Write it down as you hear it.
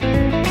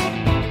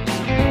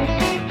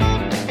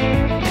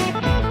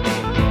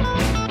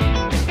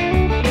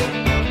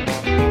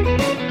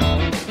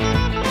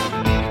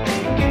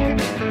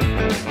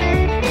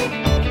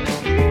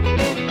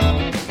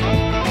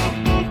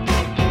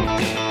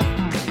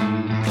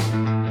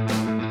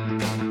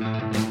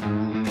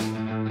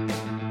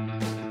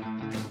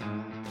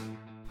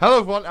Hello,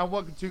 everyone, and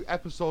welcome to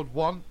episode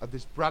 1 of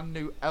this brand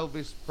new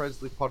Elvis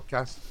Presley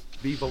podcast,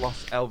 Viva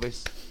Los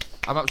Elvis.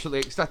 I'm absolutely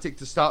ecstatic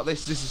to start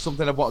this. This is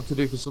something I've wanted to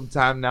do for some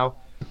time now,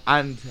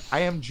 and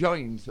I am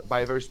joined by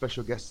a very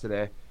special guest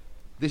today.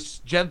 This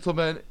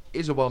gentleman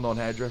is a well-known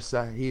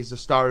hairdresser. He is the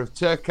star of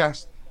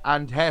Turcast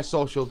and Hair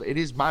Social. It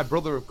is my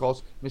brother, of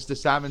course, Mr.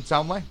 Simon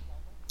Townley.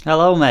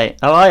 Hello, mate.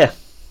 How are you?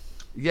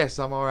 Yes,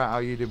 I'm all right. How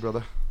are you doing,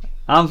 brother?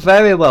 I'm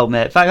very well,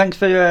 mate. Thanks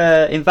for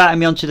inviting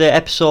me onto the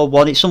episode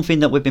 1. It's something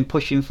that we've been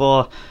pushing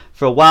for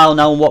a while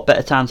now, and what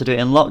better time to do it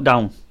in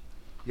lockdown?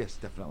 Yes,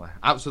 definitely.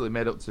 Absolutely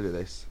made up to do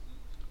this.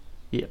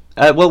 Yeah.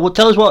 Well,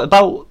 tell us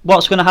about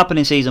what's going to happen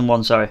in season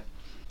 1. Sorry.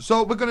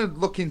 So we're going to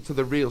look into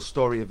the real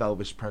story of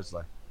Elvis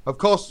Presley. Of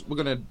course,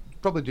 we're going to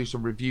probably do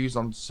some reviews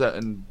on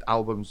certain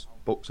albums,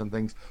 books and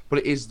things, but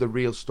it is the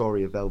real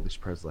story of Elvis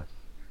Presley.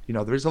 You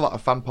know, there is a lot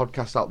of fan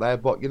podcasts out there,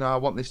 but, you know, I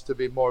want this to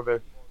be more of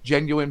a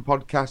genuine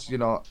podcast, you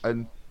know,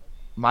 and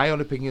my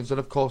own opinions and,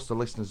 of course, the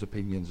listeners'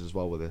 opinions as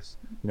well with this.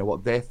 You know,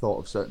 what they thought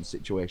of certain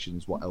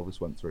situations, what Elvis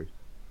went through.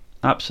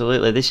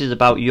 Absolutely. This is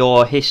about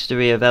your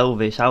history of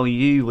Elvis, how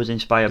you was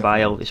inspired by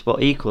Definitely. Elvis,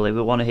 but equally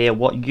we want to hear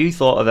what you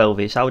thought of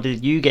Elvis. How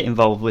did you get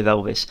involved with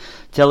Elvis?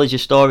 Tell us your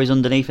stories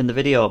underneath in the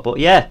video. But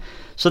yeah,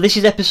 so this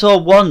is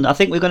episode 1. I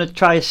think we're going to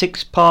try a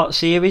 6-part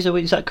series.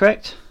 Is that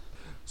correct?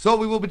 So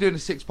we will be doing a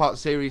 6-part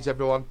series,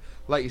 everyone.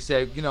 Like you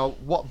say, you know,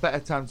 what better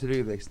time to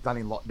do this than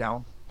in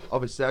lockdown?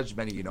 Obviously, as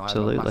many, you know,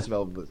 Absolutely. I'm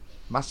a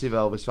massive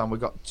Elvis fan.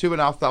 We've got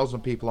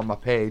 2,500 people on my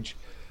page,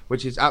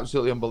 which is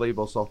absolutely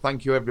unbelievable. So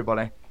thank you,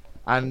 everybody.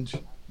 And,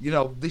 you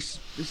know, this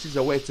is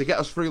a way to get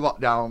us through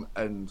lockdown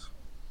and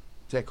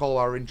take all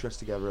our interest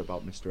together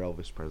about Mr.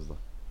 Elvis Presley.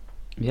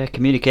 Yeah,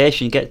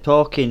 communication, get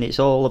talking. It's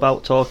all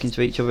about talking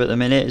to each other at the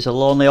minute. It's a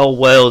lonely old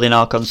world in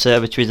our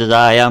conservatories, as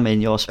I am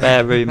in your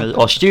spare room,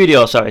 or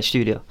studio,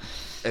 studio.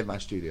 In my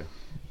studio.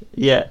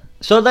 Yeah.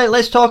 So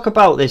let's talk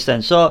about this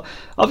then. So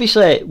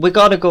obviously we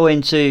got to go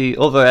into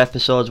other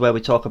episodes where we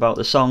talk about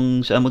the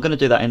songs, and we're going to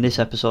do that in this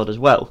episode as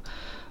well.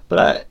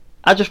 But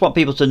I just want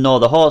people to know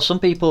the horse. Some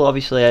people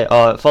obviously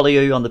follow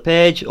you on the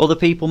page. Other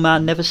people might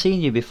have never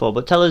seen you before.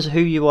 But tell us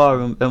who you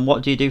are and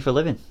what do you do for a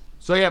living.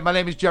 So yeah, my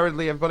name is Jared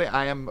Lee, everybody.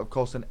 I am, of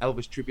course, an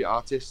Elvis tribute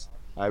artist.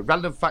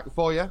 Random fact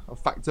for you, a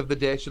fact of the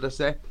day, should I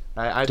say?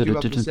 I do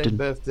have the same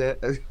birthday.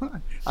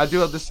 I do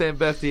have the same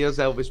birthday as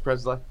Elvis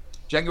Presley,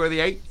 January the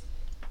 8th.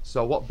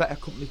 So what better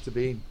company to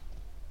be in?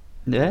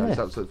 Yeah, That's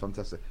absolutely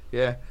fantastic.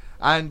 Yeah,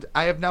 and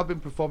I have now been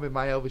performing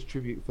my Elvis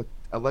tribute for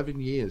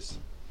 11 years.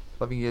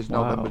 11 years,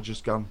 Wow. November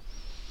just gone.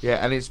 Yeah,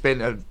 and it's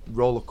been a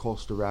roller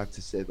coaster ride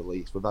to say the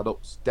least. We've had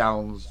ups,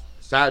 downs,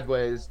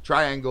 sideways,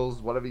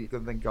 triangles, whatever you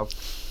can think of.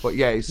 But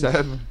yeah,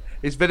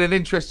 it's been an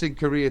interesting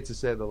career to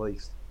say the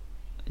least.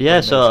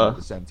 Yeah. But amazing So at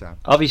the same time.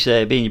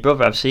 obviously, being your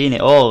brother, I've seen it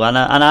all, and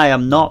I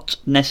am not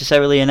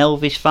necessarily an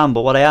Elvis fan,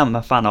 but what I am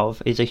a fan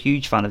of is a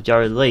huge fan of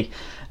Jared Lee.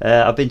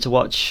 I've been to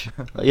watch,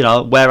 you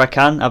know, where I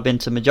can. I've been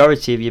to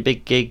majority of your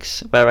big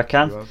gigs where I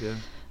can. You have,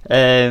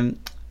 yeah.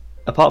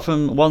 Apart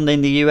from one in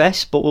the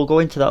US, but we'll go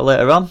into that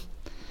later on.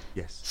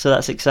 Yes. So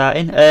that's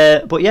exciting.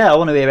 But yeah, I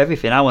want to hear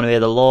everything. I want to hear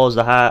the laws,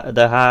 the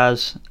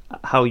highs,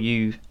 how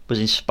you was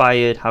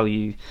inspired, how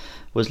you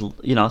was,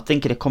 you know,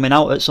 thinking of coming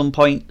out at some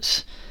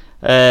points.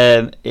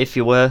 If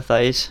you were,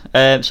 that is.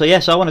 So yeah,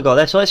 so I want to go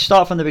there. So let's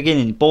start from the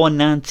beginning. Born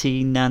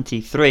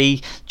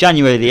 1993,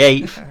 January the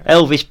 8th.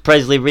 Elvis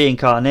Presley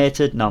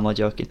reincarnated. No, I'm not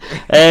joking.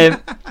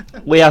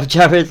 We have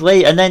Jared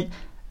Lee, and then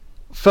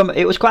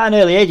it was quite an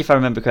early age, if I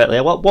remember correctly.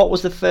 What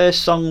was the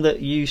first song that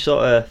you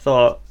sort of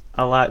thought,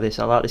 I like this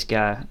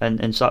guy,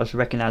 and sort of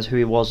recognise who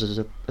he was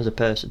as a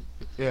person?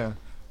 Yeah.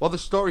 Well, the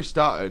story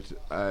started.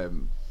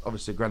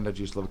 Obviously, Grandad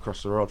used to live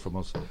across the road from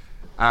us,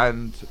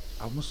 and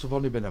I must have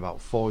only been about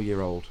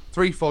 4-year-old,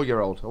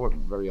 4-year-old. I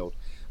wasn't very old,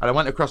 and I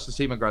went across to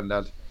see my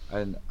granddad.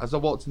 And as I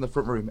walked in the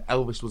front room,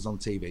 Elvis was on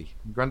TV.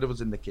 Grandad was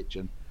in the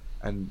kitchen,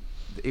 and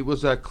it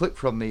was a clip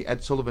from the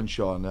Ed Sullivan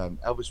Show, and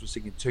Elvis was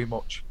singing "Too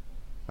Much,"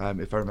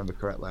 if I remember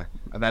correctly.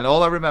 And then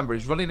all I remember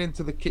is running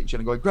into the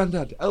kitchen and going,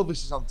 "Grandad,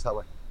 Elvis is on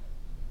telly."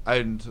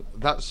 And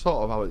that's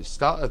sort of how it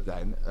started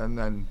then. And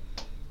then,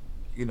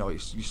 you know, you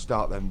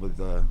start then with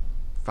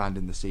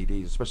finding the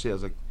CDs, especially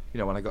as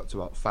when I got to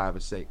about 5 or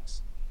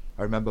 6.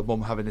 I remember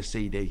Mum having a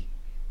CD,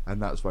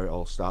 and that's where it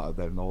all started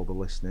then, all the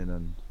listening.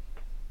 And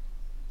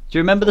Do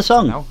you remember the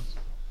song? now,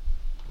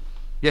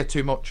 yeah,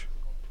 Too Much.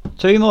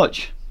 Too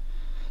Much.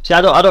 See,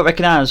 I don't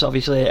recognise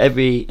obviously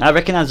I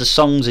recognise the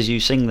songs as you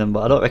sing them,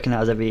 but I don't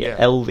recognise every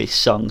Elvis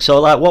song. So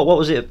like, what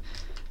was it?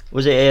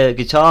 Was it a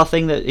guitar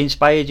thing that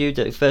inspired you,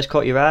 that first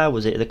caught your eye?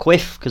 Was it the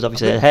quiff? Because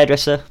obviously a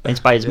hairdresser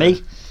inspires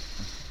me.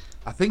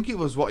 I think it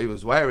was what he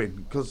was wearing,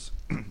 because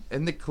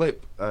in the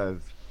clip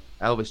of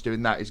Elvis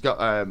doing that, he's got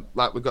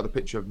we've got the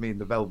picture of me in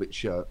the velvet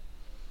shirt.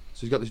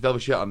 So he's got this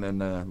velvet shirt on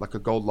and like a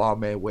gold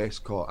lame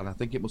waistcoat, and I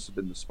think it must have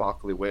been the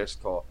sparkly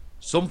waistcoat.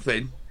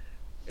 Something,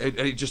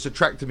 it just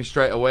attracted me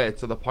straight away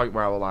to the point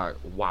where I was like,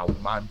 wow,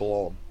 mind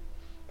blown.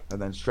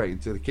 And then straight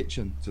into the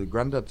kitchen to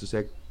Grandad to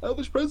say,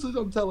 Elvis Presley's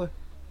on telly.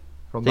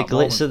 from The that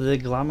glitz moment. of the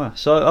glamour.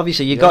 So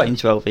obviously you Yeah. got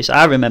into Elvis.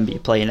 I remember you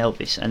playing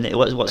Elvis, and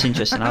what's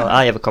interesting,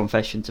 I have a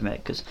confession to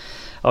make because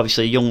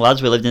obviously young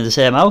lads, we lived in the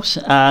same house,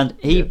 and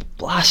he Yeah.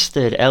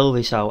 blasted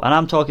Elvis out, and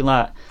I'm talking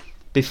like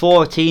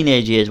before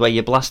teenage years where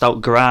you blast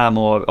out grime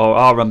or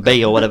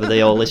R&B or whatever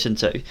they all listen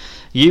to.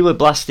 You were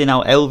blasting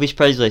out Elvis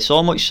Presley,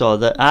 so much so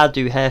that I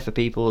do hair for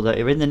people that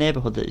are in the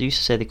neighbourhood that used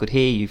to say they could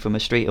hear you from a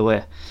street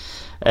away.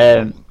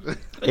 Um,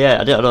 yeah,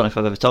 I don't know if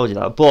I've ever told you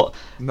that, but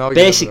No, you never have.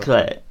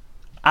 basically,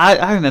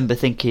 I remember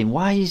thinking,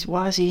 why is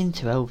he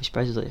into Elvis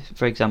Presley,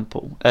 for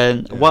example,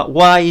 and Yeah.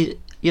 why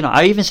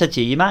I even said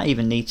to you, you might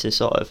even need to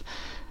sort of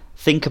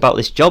think about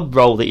this job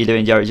role that you're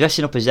doing, Jared,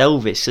 dressing up as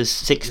Elvis as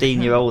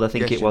 16-year-old, I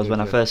think Yes, it you was did, when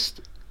I yeah. first,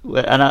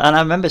 and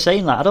I remember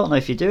saying that I don't know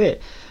if you do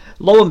it.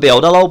 Lo and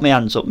behold, I'll hold my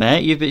hands up,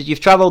 mate. You've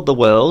travelled the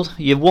world,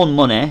 you've won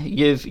money,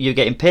 you're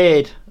getting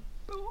paid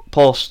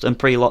post and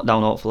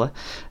pre-lockdown, hopefully,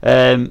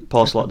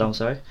 post lockdown,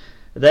 sorry.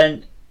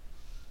 Then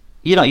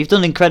you've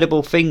done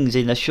incredible things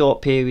in a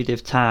short period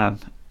of time,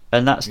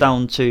 and that's Yeah.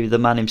 down to the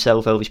man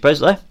himself, Elvis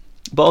Presley,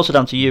 but also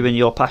down to you and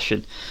your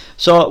passion.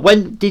 So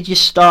when did you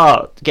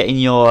start getting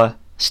your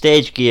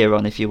stage gear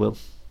on, if you will?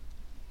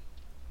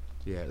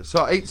 Yeah,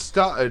 so it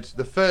started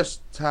the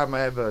first time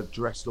I ever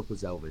dressed up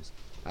as Elvis,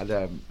 and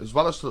as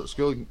well as still at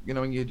school,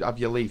 when you have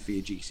your leave for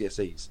your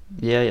GCSEs.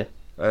 Yeah,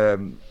 yeah.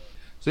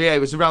 So yeah, it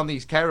was around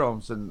these care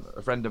homes, and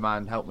a friend of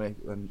mine helped me,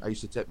 and I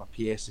used to take my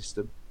PA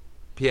system.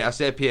 I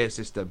say PA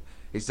system.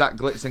 It's that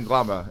glitz and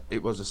glamour.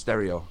 It was a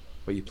stereo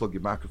where you plug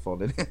your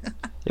microphone in.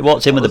 He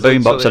walked in with That the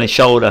was boombox on his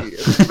shoulder.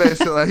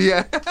 basically,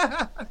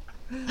 yeah.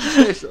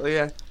 Basically,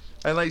 yeah.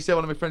 And like you say,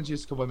 one of my friends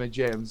used to come with me,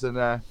 James, and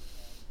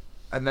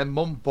then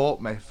Mum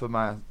bought me for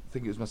I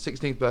think it was my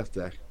 16th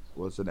birthday,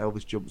 was an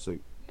Elvis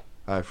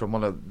jumpsuit from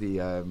one of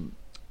the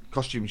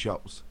costume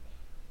shops.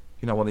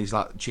 One of these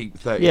like cheap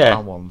 £30 Yeah,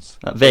 ones.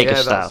 that But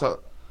Vegas yeah, style.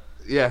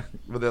 yeah,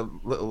 with the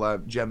little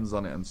gems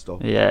on it and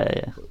stuff. Yeah,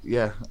 yeah.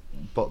 Yeah,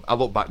 but I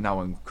look back now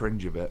and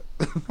cringe a bit.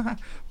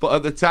 But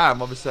at the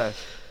time, obviously,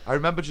 I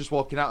remember just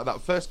walking out of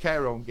that first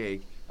care home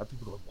gig, and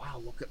people going, "Wow,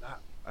 look at that!"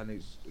 And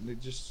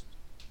it just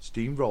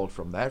steamrolled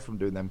from there, from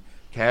doing them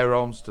care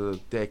homes to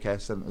daycare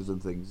centres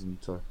and things,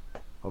 and to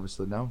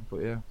obviously now.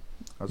 But yeah,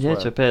 that's Yeah,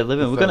 where to a paid the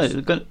living. first.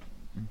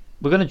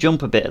 We're gonna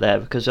jump a bit there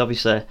because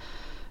obviously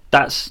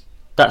that's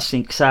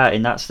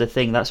exciting. That's the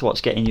thing. That's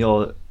what's getting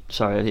your.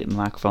 Sorry, I hit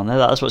my microphone there.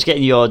 That's what's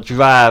getting your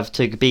drive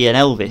to be an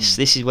Elvis. Mm,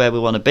 This is where we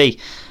want to be,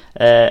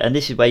 and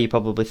this is where you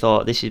probably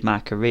thought this is my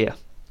career.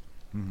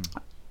 mm,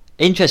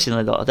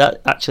 Interestingly, though,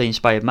 that actually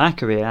inspired my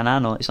career, and I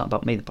know it's not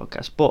about me, the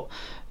podcast, but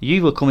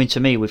you were coming to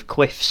me with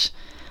quiffs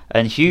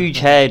and huge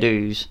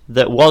hairdos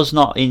that was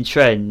not on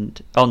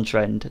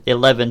trend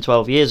 11,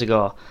 12 years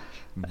ago.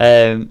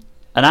 Um,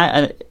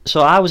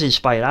 so I was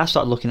inspired. I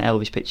started looking at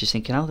Elvis pictures,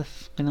 thinking, how the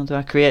do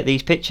I create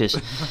these pictures?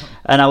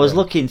 And I was yeah.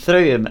 looking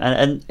through them,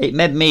 and it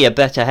made me a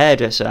better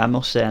hairdresser, I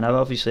must say. And I've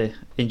obviously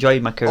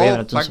enjoyed my career, Oh, and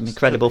I've done some thanks to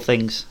incredible me.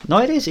 things. No,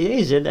 it is,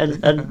 and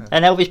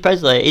Elvis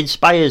Presley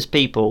inspires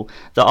people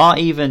that aren't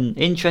even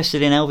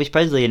interested in Elvis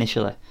Presley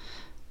initially.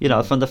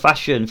 From the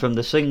fashion, from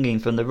the singing,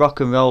 from the rock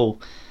and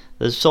roll.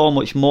 There's so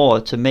much more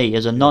to me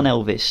as a Yeah.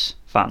 non-Elvis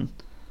fan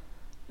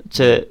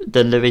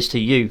than there is to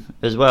you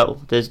as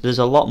well. There's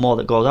a lot more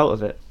that goes out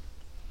of it.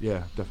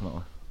 Yeah,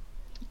 definitely.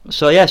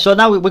 So yeah, so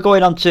now we're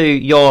going on to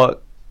your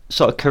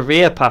sort of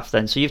career path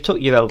then. So you've took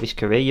your Elvis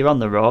career, you're on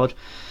the road,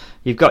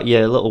 you've got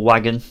your little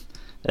wagon,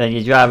 and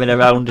you're driving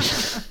around.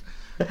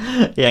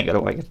 You ain't got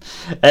a wagon,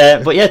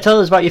 but yeah, tell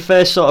us about your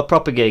first sort of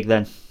proper gig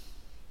then.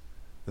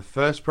 The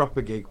first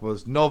proper gig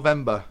was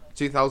November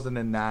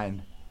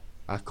 2009.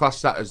 I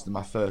classed that as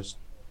my first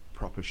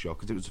proper show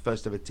because it was the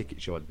first ever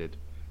ticket show I did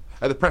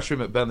at the press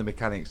room at Burnley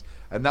Mechanics,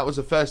 and that was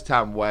the first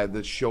time where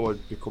the show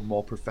had become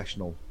more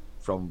professional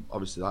from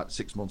obviously like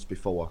 6 months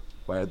before,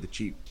 where I had the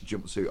cheap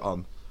jumpsuit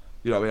on.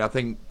 I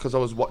think because I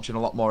was watching a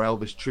lot more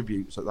Elvis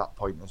tributes at that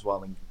point as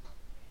well, and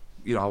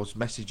I was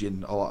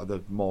messaging a lot of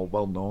the more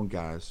well-known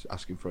guys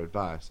asking for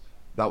advice.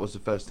 That was the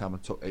first time I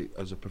took it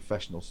as a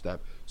professional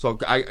step. So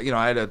I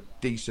had a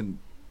decent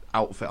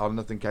outfit on.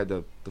 I think I had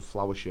the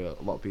flower shirt.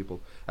 A lot of people,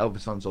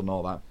 Elvis fans, will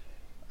know that.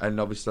 And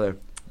obviously,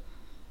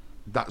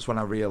 that's when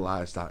I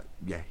realised that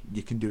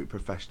you can do it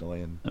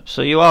professionally. And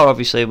So you are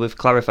obviously, we've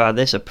clarified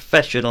this, a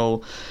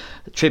professional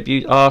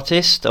tribute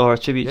artist or a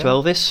tribute to yeah,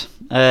 Elvis.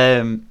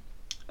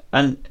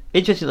 And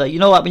interestingly,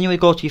 like when you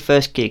go to your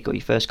first gig or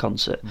your first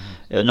concert,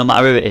 no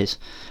matter who it is,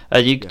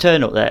 and you yeah,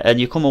 turn up there and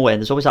you come away,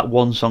 and there's always that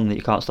one song that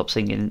you can't stop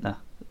singing, isn't there?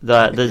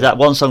 There's yeah, that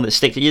one song that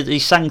sticks. He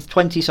sang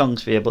 20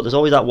 songs for you, but there's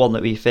always that one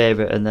that was your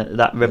favourite and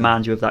that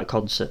reminds you of that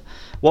concert.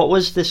 What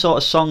was the sort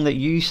of song that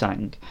you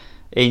sang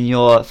in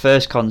your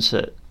first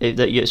concert,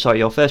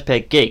 your first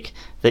paid gig,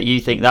 that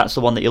you think that's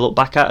the one that you look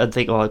back at and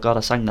think, oh God,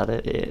 I sang that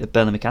at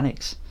Burnley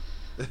Mechanics?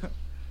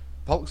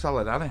 Polk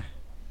Salad Annie.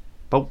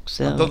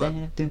 Folks I've out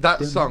done there,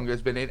 that song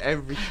has been in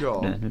every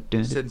show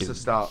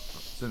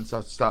since I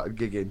started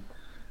gigging.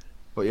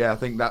 But yeah, I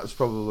think that's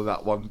probably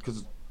that one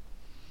because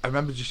I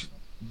remember just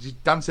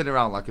dancing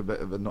around like a bit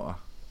of a nutter,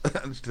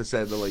 to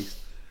say the least.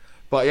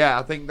 But yeah,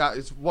 I think that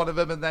is one of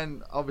them. And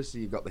then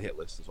obviously you've got the hit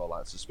list as well,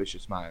 like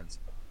Suspicious Minds.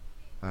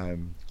 Well,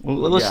 But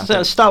let's yeah, I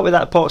think, start with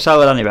that Pork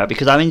Salad Annie, right?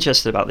 Because I'm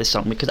interested about this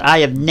song because I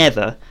have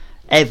never,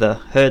 ever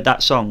heard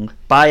that song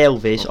by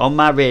Elvis on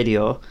my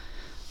radio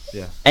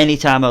yeah, any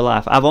time in my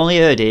life. I've only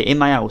heard it in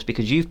my house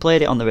because you've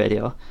played it on the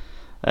radio,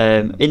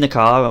 in the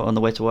car on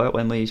the way to work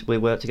when we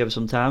work together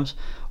sometimes,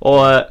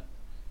 or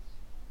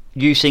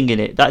you singing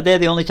it. They're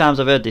the only times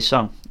I've heard this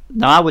song.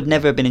 Now I would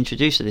never have been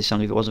introduced to this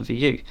song if it wasn't for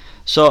you.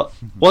 So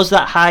was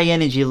that high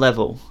energy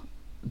level,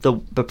 the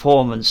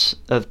performance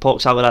of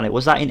Pork Salad Annie,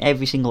 was that in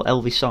every single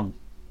Elvis song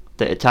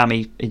that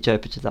Tammy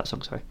interpreted that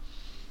song? Sorry.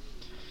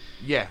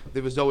 yeah.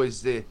 There was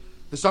always the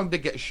song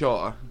did get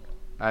shorter.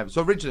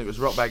 So originally it was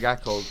wrote by a guy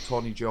called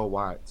Tony Joe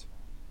White,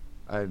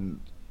 and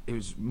it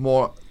was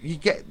more.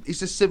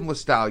 It's a similar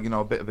style, you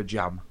know, a bit of a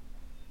jam.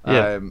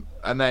 Yeah.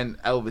 And then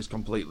Elvis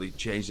completely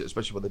changed it,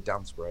 especially with the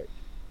dance break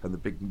and the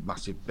big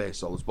massive bass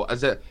solos. But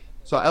so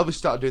Elvis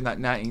started doing that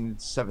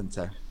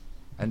 1970,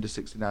 end of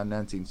 69,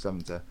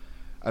 1970,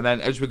 and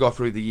then as we go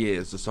through the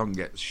years, the song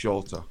gets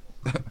shorter.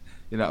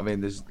 You know what I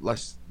mean? There's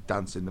less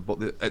dancing, but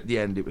at the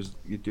end,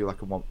 you do like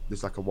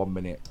there's like a 1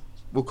 minute.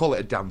 We'll call it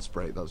a dance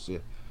break. That's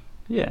the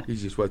Yeah.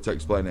 easiest way to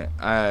explain it.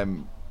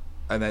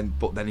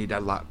 But then he'd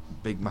had like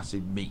big,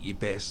 massive, meaty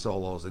bass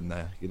solos in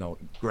there. You know,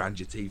 grind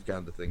your teeth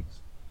kind of things.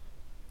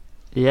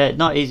 Yeah,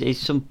 no, it's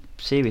some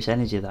serious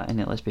energy, that, isn't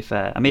it? Let's be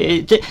fair. I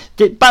mean,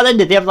 back then,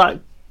 did they have like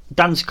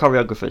dance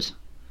choreographers?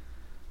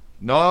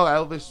 No,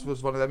 Elvis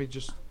was one of them. He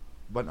just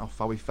went off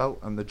how he felt,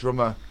 and the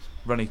drummer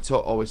Ronnie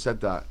Tutt always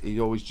said that he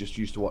always just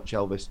used to watch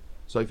Elvis.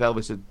 So if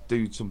Elvis would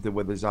do something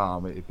with his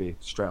arm, it'd be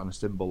straight on a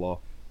cymbal, or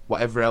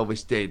whatever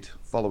Elvis did,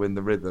 following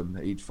the rhythm,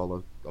 he'd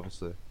follow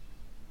obviously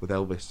with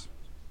Elvis.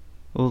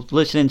 Well,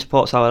 listening to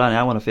Port Salad Annie,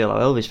 I want to feel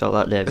like Elvis felt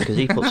that day because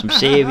he put some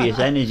serious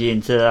energy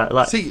into that.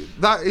 Like, See,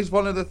 that is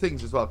one of the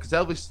things as well, because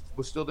Elvis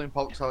was still doing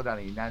Polk Salad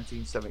Annie in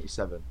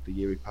 1977, the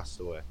year he passed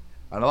away,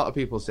 and a lot of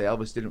people say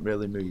Elvis didn't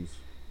really move,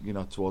 you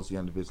know, towards the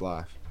end of his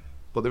life.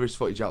 But there is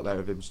footage out there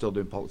of him still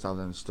doing Polk Salad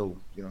and still,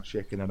 you know,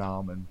 shaking an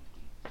arm and,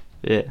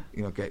 yeah,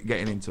 you know,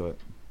 getting into it.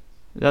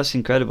 that's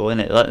incredible, isn't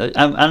it? Like,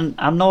 and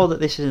I know that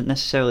this isn't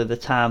necessarily the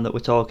time that we're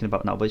talking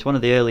about now, but it's one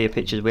of the earlier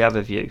pictures we have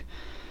of you.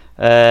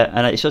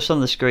 And it's just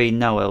on the screen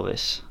now,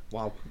 Elvis.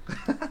 Wow.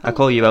 I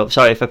call you Elvis.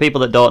 Sorry, for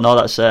people that don't know,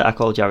 that's I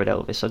call Jared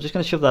Elvis. So I'm just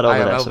going to shove that over I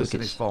am there. Elvis So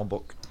in his phone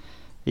book.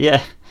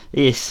 Yeah,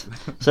 he is.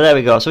 So there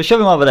we go. So we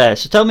shove him over there.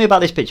 So tell me about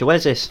this picture.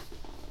 Where's this?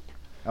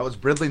 That was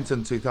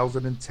Bridlington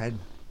 2010.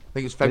 I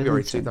think it was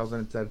February Bridlington.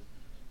 2010.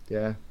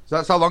 Yeah. So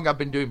that's how long I've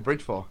been doing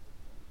bridge for.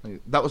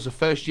 That was the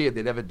first year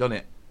they'd ever done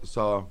it.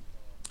 So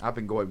I've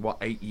been going,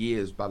 8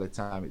 years by the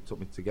time it took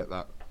me to get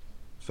that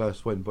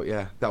first win. But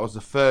yeah, that was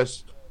the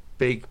first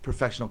big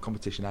professional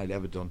competition I'd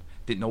ever done.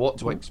 Didn't know what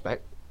to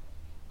expect.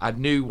 I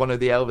knew one of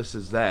the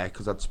Elvises there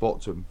because I'd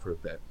spoke to him for a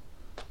bit.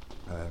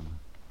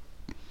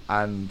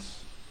 And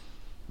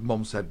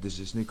Mum said there's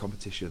this new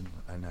competition,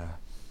 and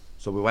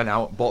so we went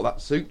out, bought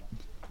that suit,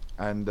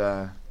 and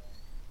I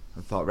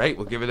thought, right,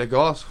 we'll give it a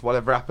go.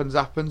 Whatever happens,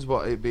 happens.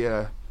 But it'd be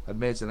an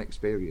amazing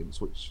experience,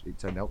 which it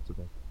turned out to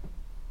be.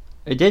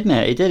 It did,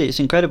 mate. It did. It's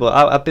incredible.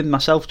 I've been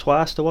myself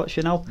twice to watch,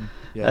 you know,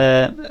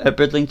 at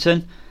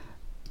Bridlington.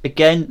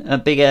 Again, a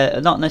big,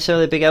 not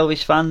necessarily a big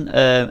Elvis fan,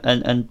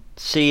 and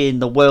seeing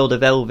the world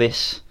of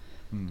Elvis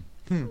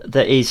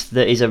that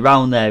is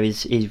around there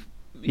is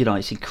you know,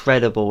 it's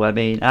incredible. I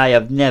mean, I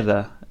have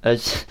never. I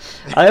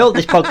hope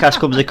this podcast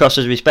comes across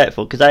as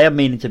respectful because I am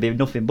meaning to be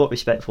nothing but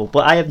respectful.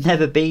 But I have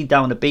never been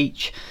down a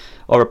beach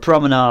or a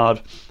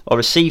promenade or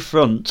a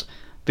seafront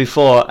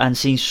before and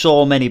seen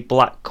so many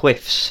black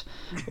quiffs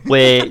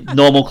with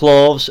normal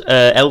clothes,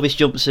 Elvis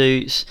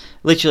jumpsuits,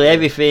 literally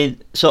everything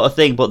sort of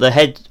thing. But the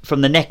head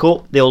from the neck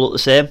up, they all look the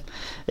same.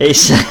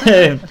 It's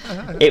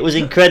it was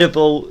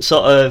incredible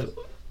sort of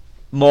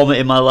moment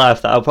in my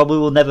life that I probably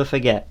will never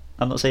forget.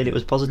 I'm not saying it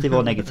was positive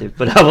or negative,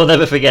 but I will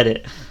never forget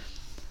it.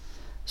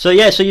 So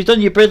yeah, so you've done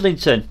your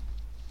Bridlington,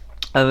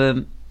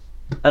 and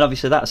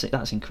obviously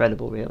that's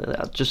incredible, really.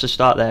 Just to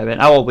start there,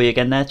 and how old were you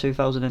again there?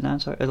 2009,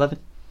 sorry, 11.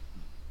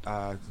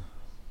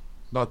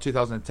 No,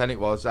 2010 it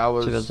was. I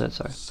was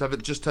 2010, sorry.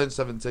 just turned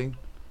 17.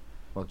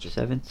 Well,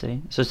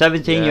 17. So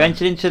 17, you Yeah.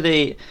 entered into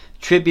the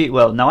tribute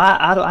world. Now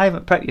I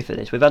haven't prepped you for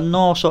this. We've had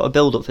no sort of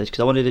build up for this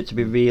because I wanted it to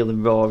be real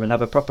and raw and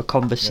have a proper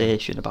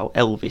conversation about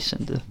Elvis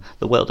and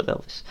the world of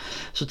Elvis.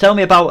 So tell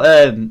me about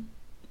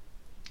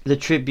the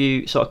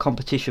tribute sort of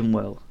competition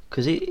world,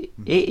 because it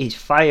is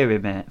fiery,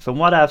 mate. From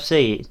what I've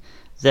seen,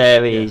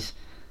 there is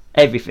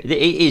everything. It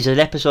is an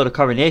episode of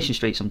Coronation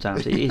Street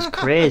sometimes. It is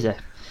crazy.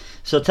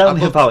 So tell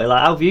me about it.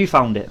 Like, how have you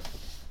found it?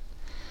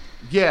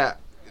 Yeah,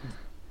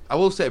 I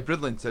will say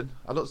Bridlington.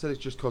 I don't say this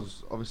just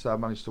because obviously I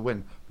managed to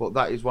win, but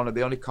that is one of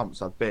the only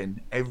comps I've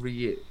been every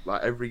year.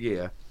 Like every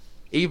year,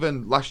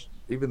 even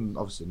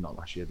obviously not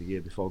last year, the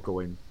year before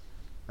going,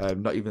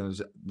 not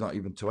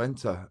even to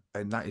enter,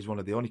 and that is one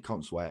of the only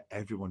comps where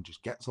everyone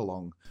just gets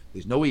along.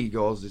 There's no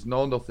egos, there's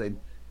no nothing,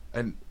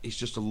 and it's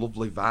just a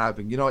lovely vibe.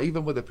 And you know,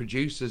 even with the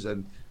producers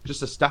and just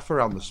the staff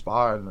around the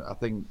spa, and I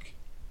think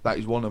that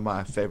is one of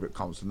my favourite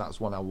comps, and that's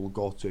one I will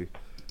go to,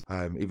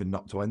 even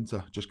not to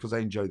enter, just because I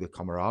enjoy the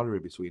camaraderie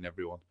between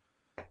everyone.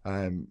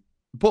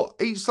 But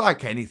it's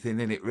like anything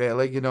in it,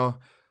 really.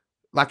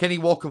 Like any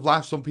walk of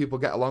life, some people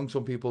get along,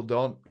 some people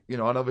don't.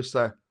 And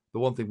obviously, the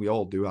one thing we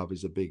all do have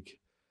is a big,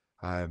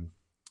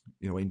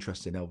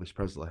 interest in Elvis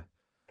Presley.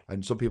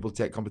 And some people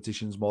take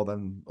competitions more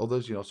than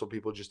others. Some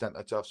people just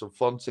enter to have some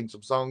fun, sing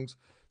some songs,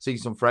 see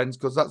some friends.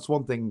 Because that's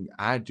one thing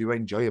I do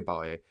enjoy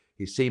about it,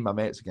 is seeing my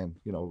mates again,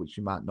 which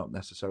you might not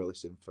necessarily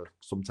see for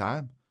some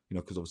time,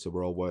 because obviously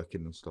we're all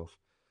working and stuff.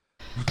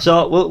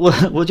 So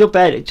we'll jump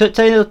ahead.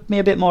 Tell me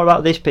a bit more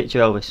about this picture,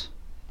 Elvis.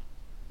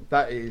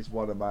 That is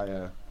one of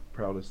my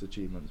proudest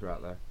achievements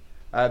right there.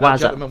 Why That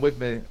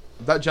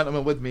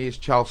gentleman with me is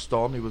Charles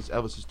Stone. He was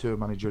Elvis's tour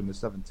manager in the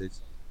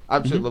 70s.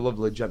 Absolutely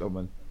lovely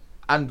gentleman.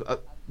 And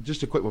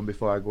just a quick one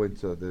before I go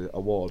into the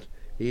award.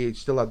 He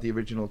still had the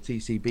original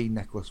TCB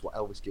necklace what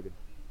Elvis gave him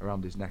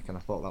around his neck, and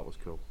I thought that was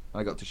cool.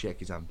 I got to shake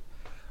his hand.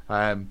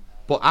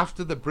 But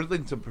after the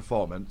Bridlington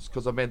performance,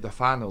 because I made the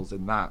finals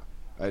in that,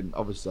 and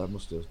obviously I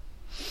must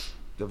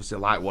have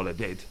liked what I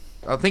did.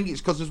 I think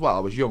it's because as well I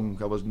was young,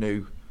 I was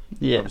new.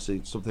 Yeah.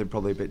 Obviously something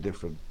probably a bit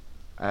different.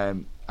 I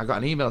got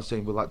an email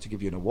saying we'd like to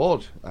give you an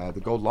award,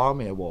 the Gold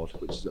Army Award,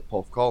 which is at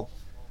Porthcawl,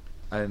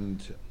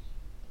 and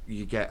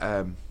you get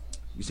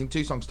you sing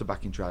 2 songs to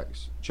backing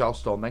tracks. Charles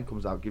Stone then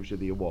comes out, gives you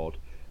the award,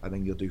 and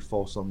then you'll do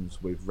 4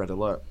 songs with Red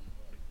Alert.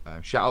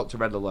 Shout out to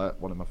Red Alert,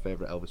 one of my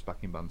favourite Elvis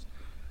backing bands.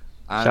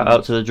 And shout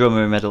out to the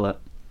drummer in Red Alert.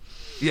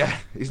 Yeah,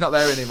 he's not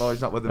there anymore.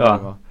 He's not with them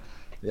anymore.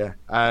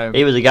 Yeah,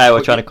 he was the guy who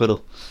was trying to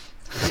cuddle.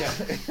 Yeah,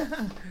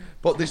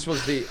 but this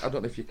was I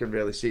don't know if you can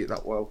really see it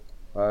that well,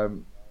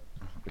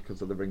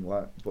 because of the ring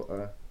light. But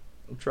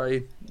I'm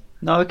trying.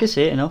 No, we can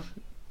see it enough.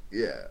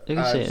 Yeah.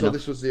 So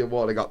this was the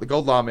award I got, the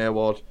Gold Army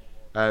Award,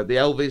 the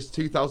Elvis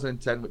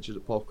 2010, which is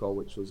at Porthcawl,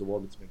 which was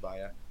awarded to me by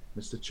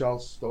Mr.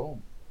 Charles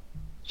Stone.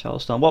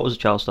 Charles Stone. What was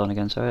Charles Stone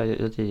again? Sorry,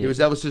 he was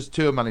Elvis's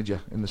tour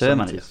manager in the tour 70s.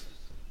 Manager.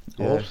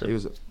 Yeah, awesome. He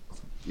was.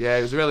 Yeah,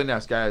 he was a really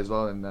nice guy as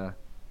well, and like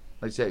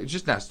I say, it was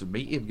just nice to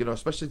meet him.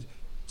 Especially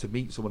to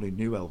meet someone who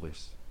knew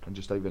Elvis and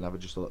just even have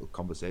just a little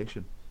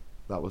conversation.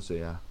 That was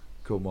a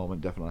cool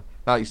moment, definitely.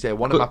 Like you say,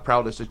 one of my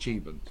proudest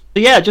achievements.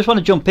 Yeah, I just want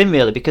to jump in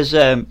really because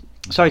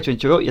sorry to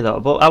interrupt you though,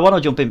 but I want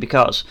to jump in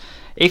because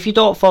if you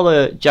don't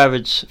follow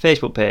Jared's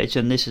Facebook page,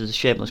 and this is a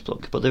shameless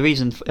plug, but the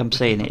reason I'm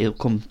saying it'll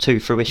come to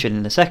fruition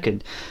in a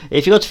second.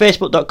 If you go to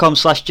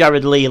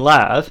facebook.com/Jared Lee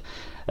Live,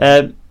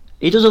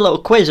 he does a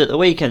little quiz at the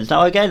weekends.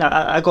 Now again,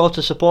 I go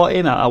to support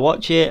him, I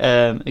watch it,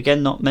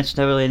 again not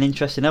necessarily an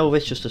interest in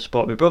Elvis, just to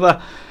support my brother.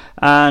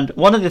 And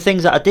one of the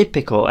things that I did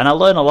pick up, and I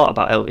learned a lot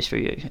about Elvis through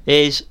you,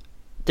 is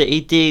that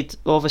he did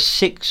over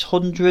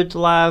 600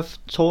 live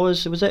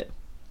tours, was it?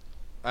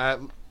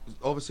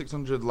 Over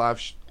 600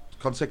 live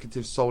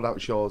consecutive sold out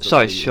shows.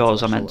 Sorry,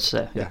 shows I meant to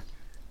say. Yeah.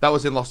 That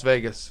was in Las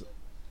Vegas.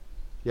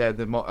 Yeah,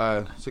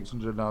 the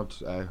 600 odd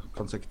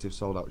consecutive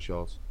sold out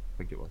shows. I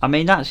think it was. I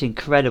mean, that's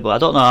incredible. I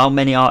don't know how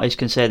many artists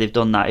can say they've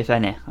done that, if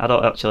any. I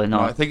don't actually know.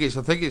 No, I think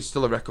it's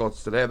still a record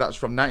today. That's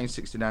from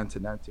 1969 to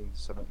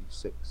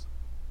 1976.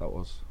 That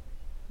was.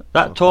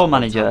 That tour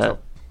manager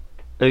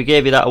who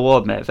gave you that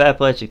award, mate, fair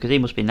play to you, because he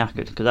must be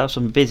knackered, because that was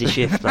some busy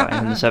shift that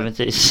in the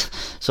 70s.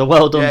 So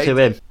well done to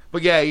him.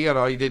 But yeah,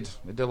 he did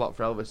a lot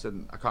for Elvis,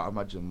 and I can't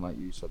imagine, like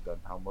you said then,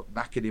 how much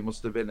knackered he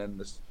must have been, and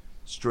the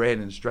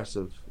strain and stress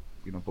of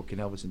booking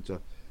Elvis into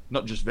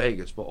not just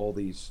Vegas but all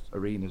these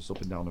arenas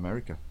up and down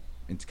America,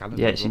 into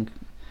Canada. Yeah, there's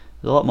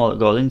a lot more that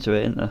goes into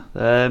it, isn't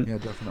there? Yeah,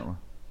 definitely.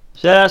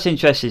 So that's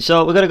interesting.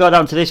 So we're going to go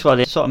down to this one.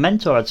 It's sort of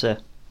mentor, I'd say.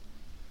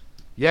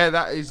 Yeah,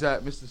 that is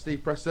Mr.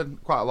 Steve Preston.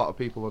 Quite a lot of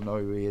people know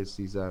who he is.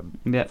 He's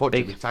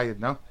fortunately retired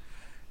now.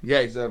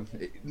 Yeah, he's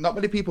not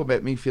many people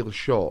make me feel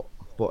short,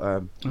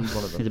 but he's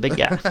one of them. He's a big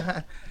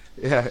guy.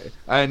 Yeah,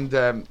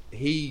 and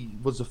he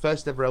was the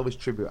first ever Elvis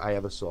tribute I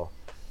ever saw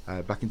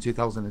back in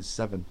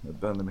 2007 at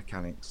Burnley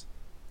Mechanics,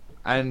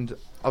 and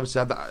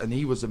obviously and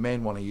he was the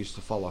main one I used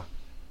to follow.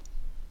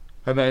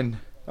 And then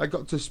I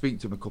got to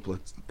speak to him a couple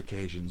of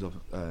occasions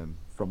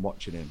from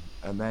watching him,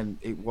 and then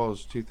it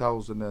was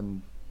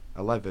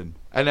 2011,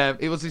 and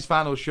it was his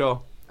final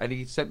show, and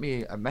he sent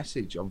me a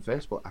message on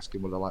Facebook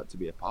asking would I like to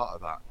be a part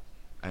of that,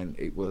 and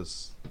it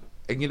was.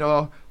 And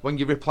when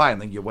you reply and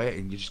then you're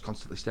waiting, you're just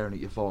constantly staring at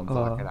your phone for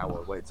like an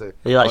hour.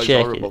 You're like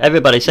shaking.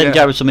 Everybody, send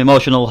Jared some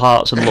emotional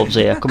hearts and loves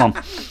here. Come on,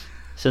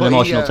 it's an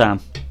emotional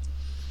time.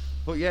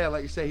 But yeah,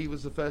 like you say, he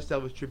was the first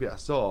Elvis tribute I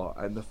saw,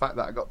 and the fact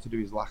that I got to do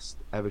his last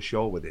ever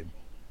show with him,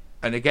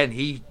 and again,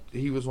 he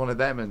was one of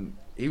them, and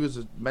he was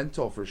a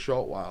mentor for a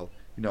short while.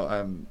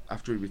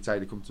 After he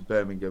retired, he come to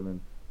Birmingham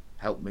and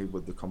helped me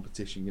with the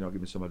competition.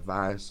 Give me some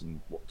advice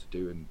and what to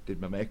do, and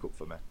did my makeup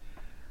for me,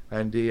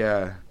 and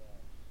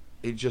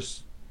he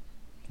just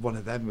one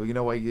of them,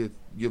 where you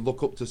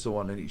look up to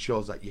someone and it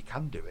shows that you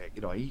can do it.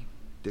 He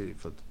did it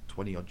for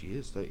 20 odd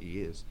years, 30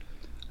 years,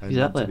 and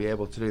exactly. To be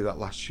able to do that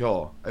last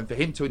show, and for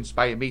him to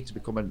inspire me to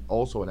become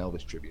also an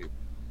Elvis tribute,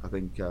 I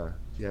think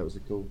it was a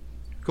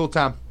cool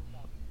time.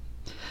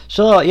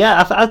 So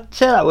yeah, I'd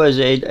say that was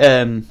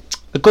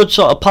a good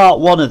sort of part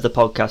one of the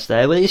podcast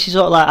there. Well, this is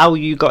sort of like how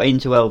you got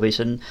into Elvis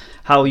and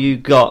how you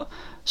got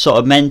sort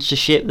of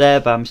mentorship there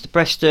by Mr.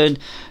 Preston.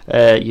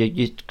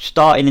 You're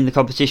starting in the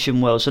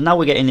competition world, so now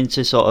we're getting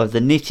into sort of the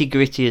nitty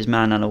gritty, as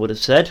man and I would have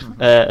said,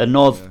 a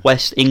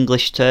northwest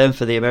English term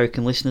for the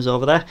American listeners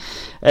over there.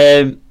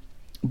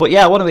 But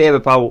yeah, I want to hear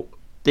about.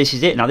 This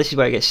is it now. This is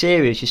where it gets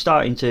serious. You're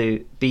starting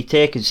to be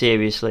taken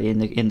seriously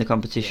in the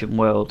competition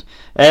world.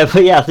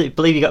 But yeah, I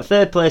believe you got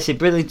third place in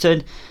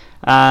Bridlington,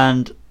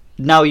 and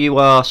now you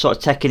are sort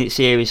of taking it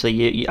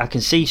seriously. I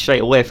can see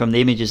straight away from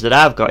the images that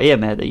I've got here,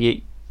 mate,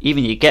 that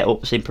even your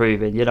get-up's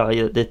improving. You know,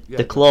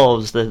 the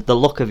clothes, the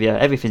look of you,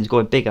 everything's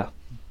going bigger.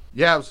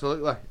 Yeah,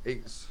 absolutely.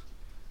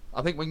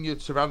 I think when you're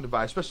surrounded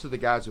by, especially the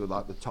guys who are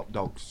like the top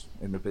dogs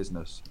in the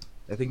business,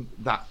 I think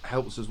that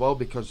helps as well,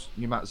 because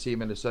you might see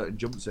them in a certain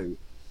jumpsuit,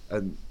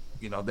 and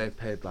you know they've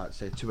paid like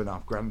say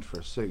 $2,500 for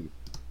a suit.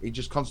 It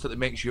just constantly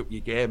makes you up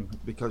your game,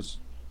 because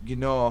you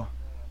know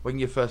when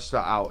you first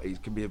start out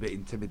it can be a bit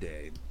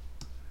intimidating.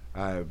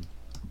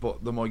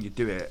 But the more you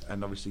do it,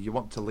 and obviously you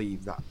want to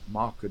leave that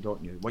marker,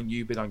 don't you? When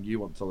you bid on, you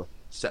want to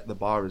set the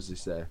bar, as they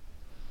say,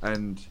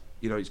 and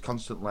you know it's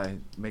constantly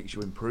makes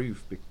you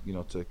improve, you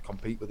know, to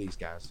compete with these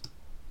guys.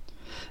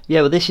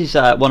 Yeah, well, this is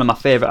one of my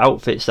favourite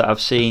outfits that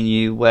I've seen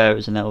you wear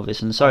as an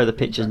Elvis, and sorry the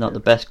picture's not the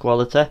best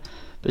quality,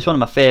 but it's one of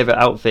my favourite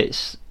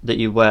outfits that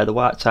you wear. The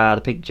white tie,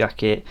 the pink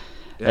jacket,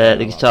 the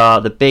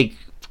guitar, the big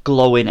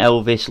glowing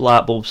Elvis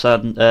light bulb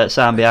sound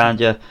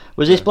behind you.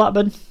 Was this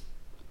Blackburn?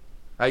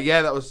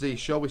 Yeah, that was the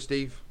show with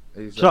Steve.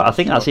 So I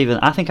think that's even.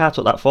 I think I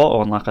took that photo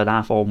on like an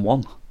iPhone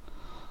 1.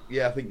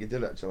 Yeah, I think you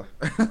did actually.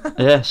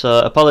 Yeah, so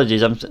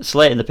apologies, I'm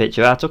slating the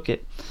picture. I took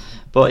it,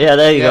 but yeah,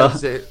 there you go.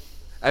 That's it.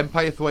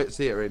 Empire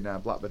Theatre in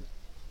Blackburn.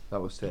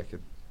 That was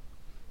taken.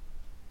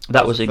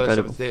 That was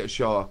incredible. Theatre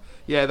show.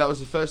 Yeah, that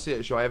was the first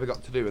theatre show I ever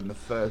got to do, and the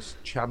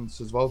first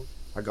chance as well.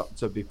 I got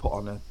to be put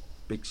on a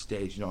big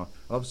stage, you know. And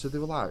obviously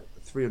there were like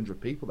 300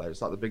 people there.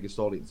 It's like the biggest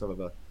audience I've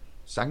ever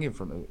sang in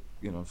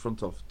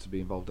front of to be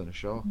involved in a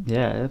show.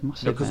 Yeah, it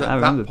must have been. I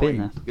remember being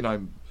there. You know,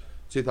 in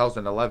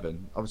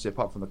 2011, obviously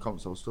apart from the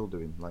concerts, I was still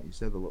doing, like you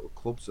said, the little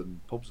clubs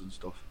and pubs and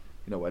stuff.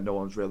 You know, where no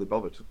one's really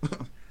bothered.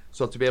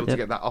 So to be able to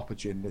get that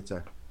opportunity,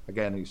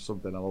 again, is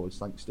something I'll always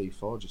thank Steve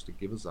for, just to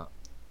give us that.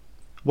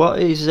 What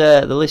is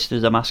the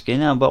listeners I'm asking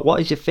now? But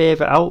what is your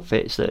favourite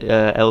outfits that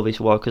Elvis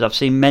wore? Because I've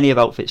seen many of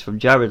outfits from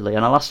Jared Lee,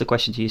 and I'll ask the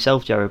question to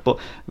yourself, Jared. But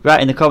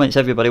write in the comments,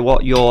 everybody,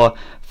 what your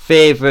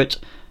favourite.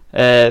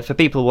 For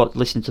people what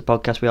listen to the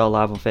podcast, we are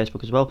live on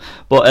Facebook as well.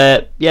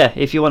 But yeah,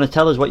 if you want to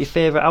tell us what your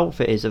favourite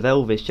outfit is of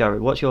Elvis,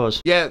 Jared, what's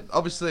yours? Yeah,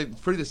 obviously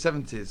through the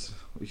 70s,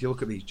 if you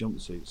look at these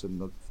jumpsuits, and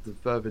the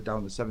further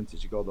down the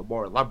 70s you go, the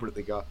more elaborate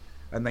they got,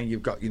 and then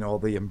you've got, you know,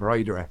 the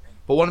embroidery.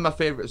 But one of my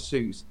favourite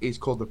suits is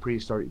called the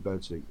Prehistoric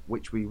Bird suit,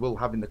 which we will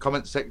have in the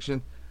comments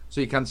section, so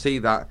you can see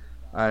that.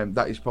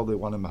 That is probably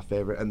one of my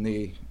favourite, and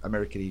the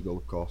American Eagle,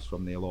 of course,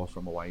 from the Hello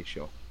from Hawaii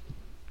show.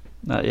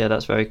 Yeah,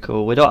 that's very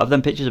cool. We don't have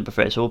them pictures up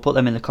for it, so we'll put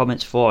them in the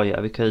comments for you,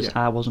 because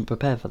I wasn't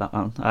prepared for that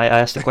one. I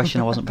asked a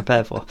question I wasn't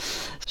prepared for.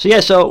 So yeah,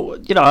 so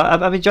you know,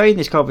 I'm enjoying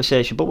this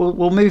conversation, but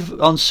we'll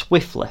move on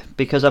swiftly,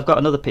 because I've got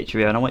another picture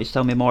here, and I want you to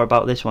tell me more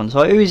about this one.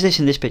 So who is this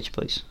in this picture,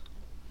 please?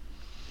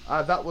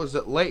 That was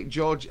at Lake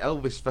George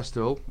Elvis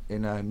Festival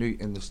in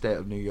the state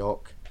of New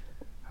York.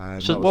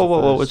 So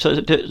whoa.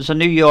 So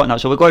New York now.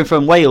 So we're going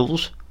from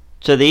Wales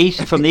to the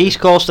east, from the east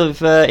coast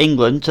of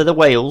England to the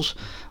Wales,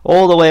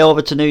 all the way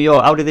over to New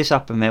York. How did this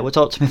happen, mate? Well,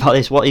 talk to me about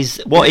this. What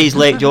is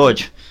Lake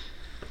George?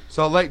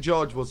 So Lake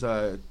George is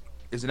an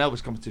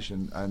Elvis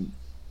competition, and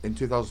in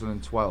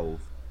 2012,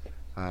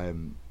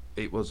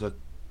 it was a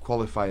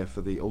qualifier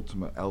for the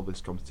Ultimate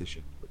Elvis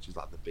competition, which is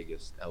like the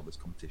biggest Elvis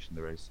competition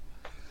there is.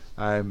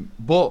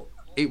 But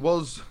it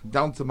was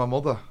down to my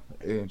mother.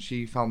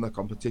 She found the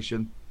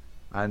competition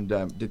and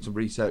did some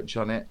research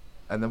on it,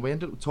 and then we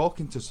ended up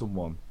talking to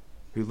someone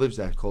who lives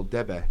there called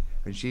Debbie,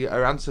 and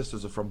her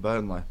ancestors are from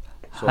Burnley.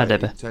 So Hi,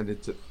 Debbie.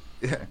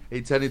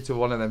 It turned into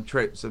one of them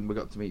trips, and we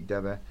got to meet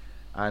Debbie,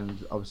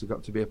 and obviously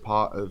got to be a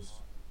part of.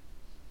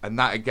 And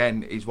that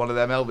again is one of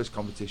them Elvis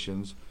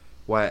competitions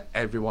where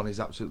everyone is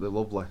absolutely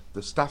lovely.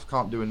 The staff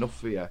can't do enough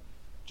for you.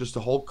 Just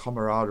the whole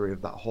camaraderie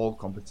of that whole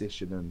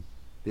competition and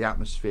the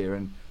atmosphere,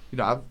 and you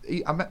know,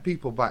 I met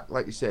people back,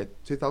 like you said,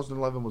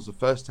 2011 was the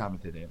first time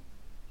I did it,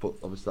 but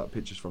obviously that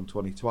picture's from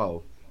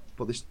 2012.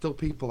 But there's still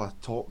people I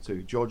talk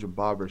to. George and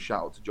Barbara,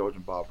 shout out to George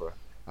and Barbara.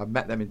 I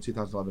met them in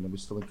 2011, and we're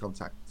still in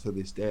contact to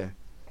this day.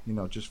 You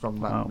know, just from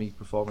that me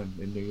performing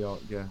in New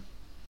York, yeah.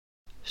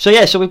 So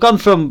yeah, so we've gone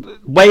from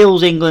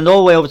Wales, England, all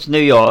the way over to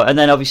New York, and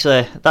then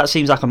obviously that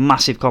seems like a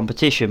massive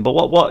competition. But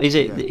what is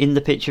it in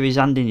the picture he's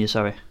handing you?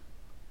 Sorry.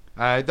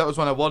 That was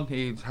when I won.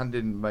 He's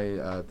handing me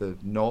the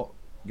note,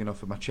 you know,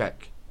 for my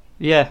check.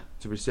 Yeah.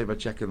 To receive a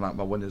check and like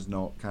my winner's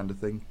note kind of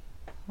thing.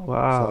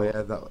 Wow. So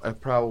yeah,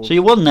 that proud. So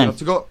you won then?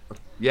 To go,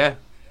 yeah.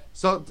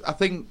 So I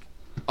think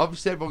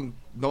obviously everyone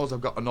knows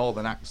I've got a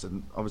northern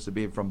accent, obviously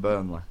being from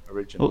Burnley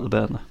originally. Up the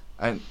Burnley.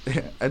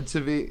 And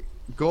to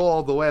go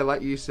all the way,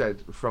 like you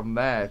said, from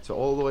there to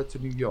all the way to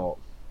New York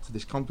to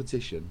this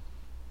competition,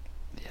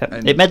 Yeah.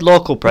 And It made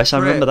local press. I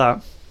great. remember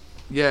that.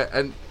 Yeah,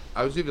 and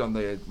I was even on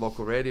the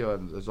local radio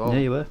as well. Yeah,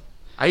 you were.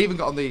 I even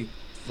got on the,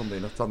 funnily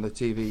enough, on the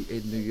TV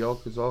in New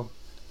York as well.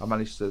 I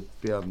managed to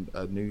be on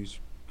a news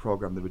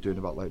program they were doing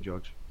about Lake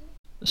George.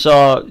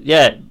 So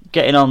yeah,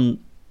 getting on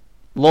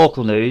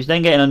local news,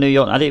 then getting on New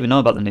York. I didn't even know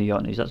about the New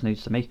York news. That's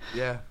news to me.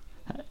 Yeah.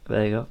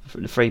 There you go.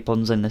 The free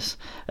puns in this.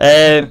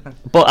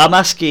 But I'm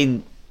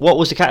asking, what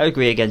was the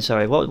category again?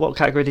 Sorry, what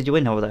category did you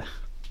win over there?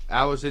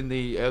 I was in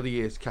the early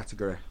years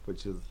category,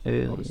 which is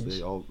Early obviously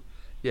years. all,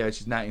 yeah, which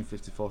is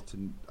 1954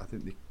 to, I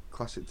think they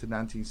class it to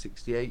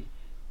 1968.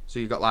 So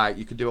you got like,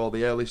 you could do all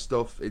the early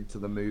stuff into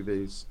the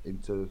movies,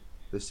 into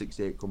the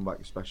 68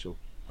 comeback special.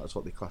 That's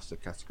what they class the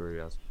category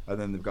as. And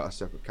then they've got a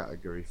separate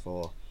category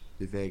for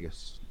the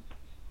Vegas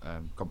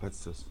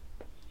competitors.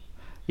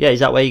 Yeah,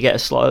 is that where you get a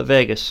slot at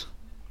Vegas?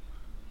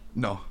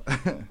 No.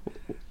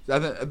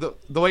 And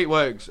the way it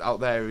works out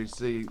there is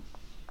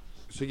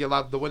so you'll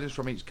have the winners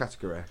from each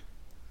category,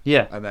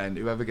 Yeah. and then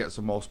whoever gets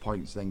the most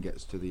points then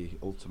gets to the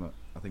ultimate.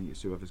 I think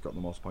it's whoever's got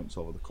the most points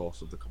over the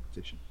course of the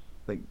competition.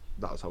 I think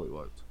that's how it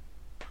worked.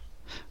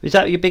 Is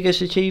that your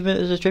biggest achievement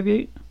as a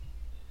tribute?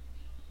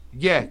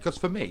 Yeah, because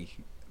for me,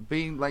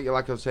 being like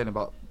I was saying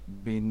about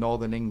being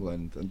Northern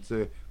England and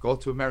to go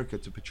to America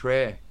to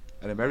portray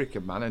an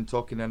American man and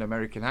talking an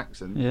American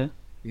accent, Yeah.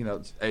 you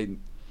know,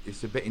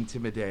 it's a bit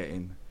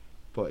intimidating,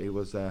 but it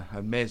was an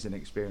amazing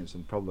experience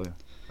and probably,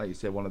 like you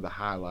say, one of the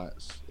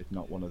highlights, if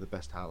not one of the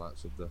best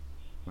highlights of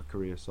my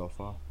career so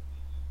far.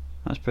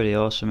 That's pretty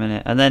awesome, isn't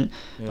it? And then,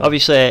 Yeah.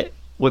 obviously,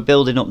 we're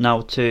building up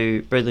now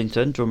to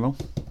Bridlington, drumroll.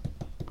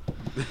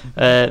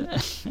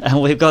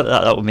 And we've got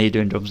that was me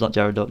doing drums, not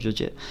Jared, don't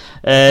judge it.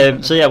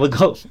 So yeah,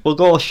 we'll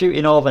go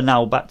shooting over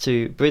now back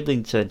to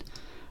Bridlington.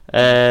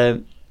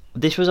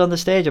 This was on the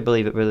stage, I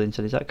believe, at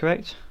Bridlington, is that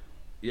correct?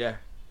 Yeah,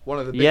 one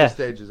of the Yeah. biggest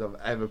stages I've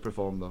ever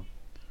performed on.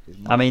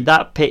 I mean,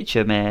 that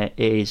picture, mate,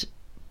 is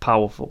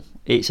powerful.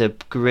 It's a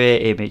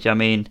great image. I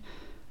mean,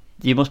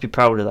 you must be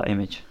proud of that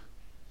image.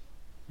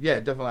 Yeah,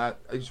 definitely.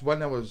 It's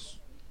when I was.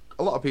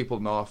 A lot of people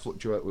know I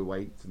fluctuate with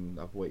weight and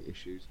have weight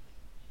issues,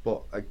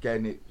 but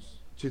again, it's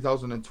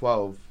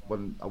 2012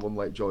 when I won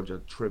Lake George. I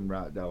trimmed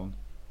right down,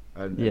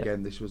 and Yeah.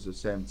 again, this was the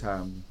same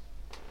time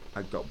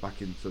I got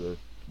back into the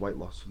weight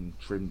loss and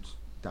trimmed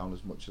down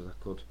as much as I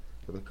could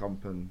for the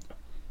comp, and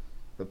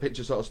the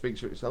picture sort of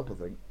speaks for itself, I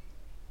think.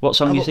 What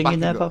song I are you look singing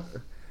there, back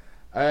pal?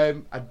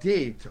 and I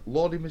did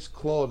Lordy Miss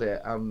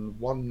Claudia, and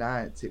one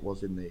night it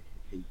was in the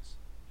heat,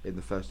 in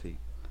the first heat.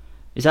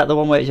 Is that the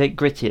one where it's like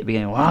gritty at the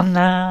beginning? One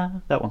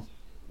night, that one.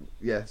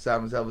 Yeah,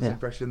 Simon's Elvis Yeah.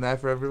 impression there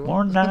for everyone.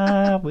 One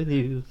night with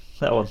you,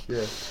 that one.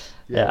 Yeah,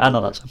 Yeah, I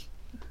know that song.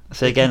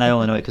 So again, I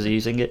only know it because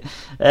you sing it.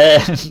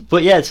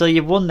 But yeah, so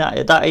you've won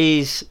that. That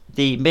is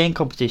the main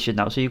competition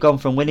now. So you've gone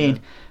from winning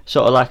Yeah.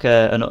 sort of like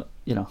the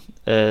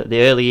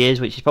early years,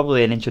 which is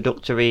probably an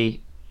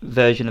introductory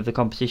version of the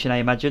competition, I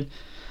imagine,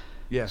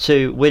 Yeah.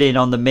 to winning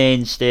on the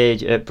main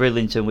stage at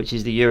Bridlington, which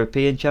is the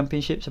European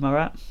Championships. Am I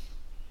right?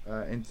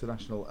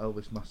 International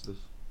Elvis Masters,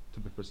 to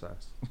be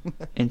precise.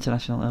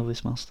 International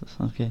Elvis Masters.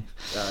 Okay.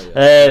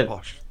 Yeah,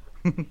 posh.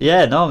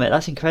 Yeah, no, mate,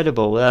 that's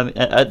incredible.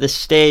 At the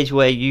stage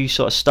where you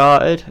sort of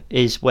started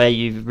is where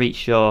you've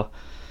reached your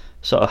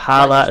sort of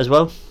highlight as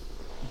well.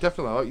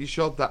 Definitely. Like, you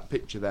showed that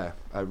picture there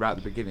right at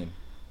the beginning.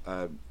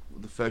 The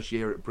first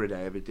year at Brid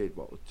I ever did,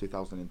 what was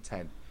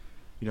 2010.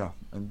 You know,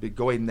 and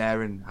going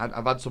there, and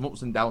I've had some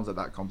ups and downs at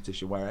that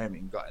competition where I haven't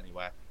even got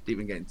anywhere. Didn't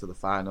even get into the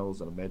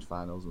finals and I made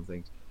finals and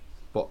things.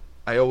 But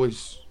I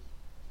always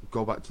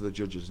go back to the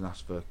judges and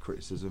ask for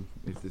criticism.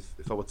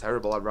 If I were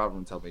terrible, I'd rather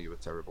them tell me you were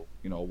terrible.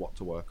 You know what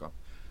to work on.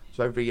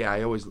 So every year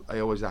I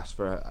always ask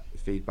for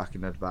feedback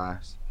and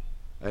advice.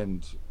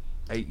 And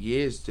 8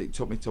 years it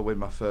took me to win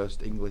my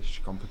first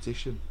English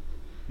competition.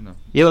 You know.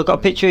 Yeah, I've got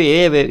a picture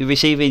here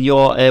receiving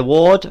your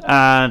award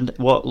and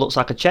what looks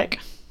like a cheque.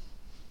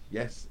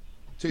 Yes,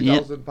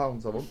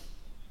 £2,000 a month.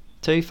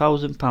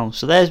 £2,000.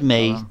 So there's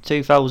me, Wow.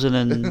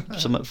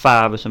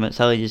 2005 or something,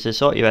 telling you to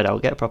sort your head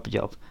out, get a proper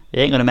job.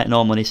 You ain't gonna make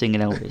no money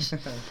singing Elvis.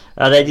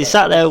 And then you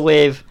sat there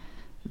with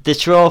the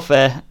trophy.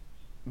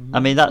 Mm-hmm. I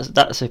mean,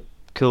 that's a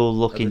cool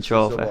looking And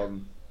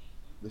trophy.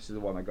 This is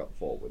the one I got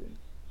for winning,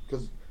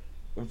 because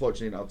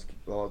unfortunately not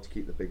allowed to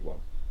keep the big one.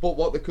 But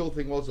what the cool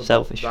thing was about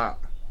Selfish. that,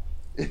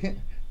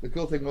 the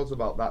cool thing was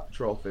about that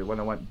trophy when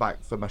I went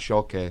back for my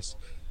showcase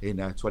in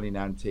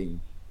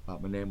 2019.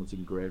 My name was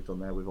engraved on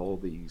there with all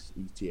these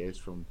ETAs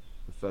from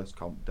the first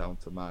comp down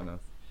to mine.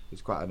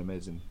 It's quite an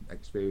amazing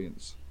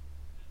experience.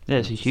 Yeah,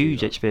 it's a To see huge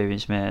that.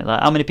 experience, mate.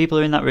 Like, how many people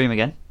are in that room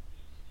again?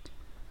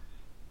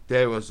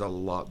 There was a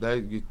lot.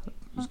 There's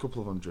a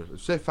couple of hundred,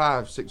 say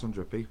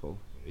 500-600 people.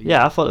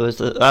 Yeah, I thought it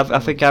was. I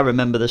think I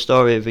remember the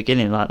story at the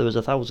beginning. Like there was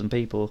 1,000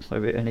 people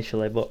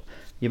initially, but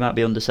you might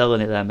be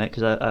underselling it there, mate,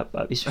 because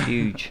it's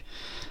huge.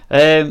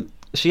 So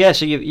yeah,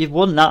 so you've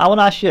won that. I want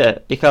to ask you,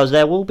 because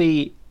there will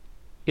be,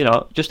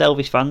 just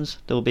Elvis fans.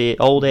 There will be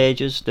old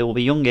ages. There will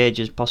be young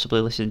ages possibly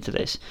listening to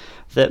this.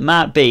 That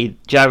might be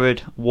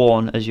Jared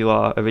Warne as you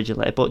are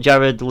originally, but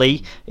Jared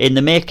Lee in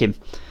the making.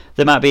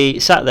 they might be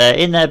sat there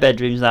in their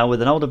bedrooms now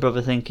with an older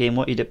brother thinking,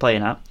 what are you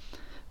playing at?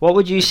 What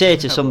would you say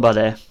to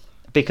somebody?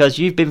 Because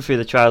you've been through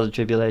the trials and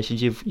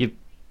tribulations. You've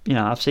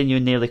I've seen you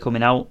nearly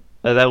coming out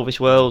of Elvis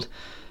World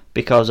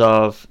because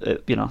of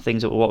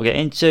things that we won't get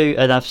into,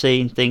 and I've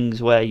seen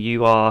things where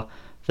you are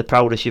the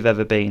proudest you've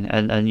ever been,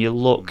 and you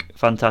look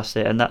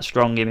fantastic, and that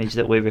strong image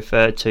that we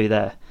referred to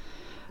there.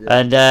 Yeah.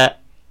 And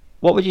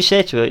what would you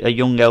say to a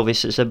young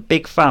Elvis that's a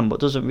big fan but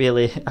doesn't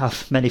really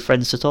have many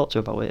friends to talk to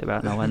about it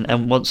right now,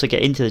 and wants to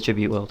get into the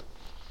tribute world?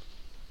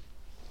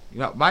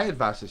 My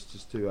advice is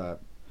just to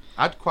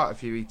add quite a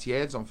few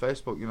ETAs on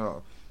Facebook.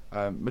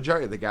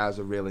 Majority of the guys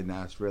are really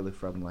nice, really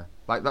friendly.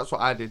 Like, that's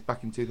what I did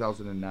back in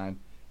 2009.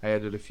 I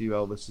added a few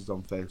Elvises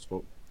on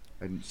Facebook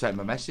and sent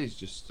them a message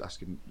just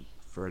asking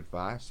for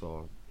advice,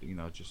 or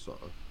just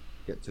sort of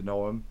get to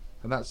know them.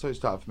 And that's how it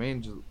started for me,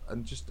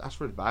 and just ask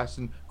for advice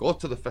and go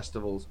to the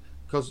festivals.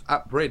 Because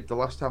at Brid, the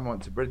last time I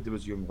went to Brid, there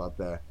was a young lad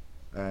there,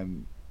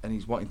 and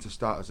he's wanting to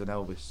start as an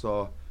Elvis.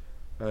 So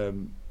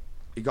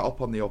he got up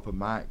on the open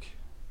mic,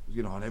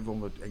 and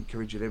everyone would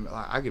encouraging him.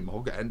 Like, I give him a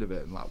hug at the end of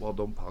it, and like, well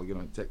done, pal.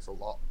 It takes a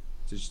lot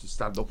to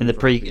stand up in the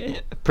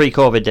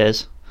pre-COVID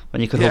days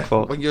when you could hug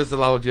folk. When you was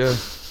allowed, yeah.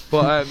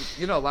 But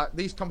like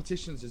these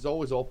competitions, there's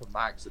always open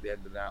mics at the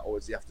end of the night,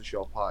 always the after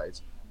show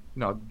parties.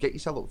 Get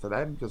yourself up for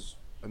them,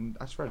 and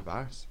ask for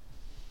advice.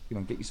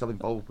 Get yourself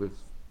involved with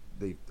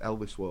the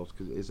Elvis world,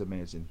 because it is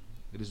amazing.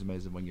 It is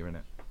amazing when you're in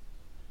it.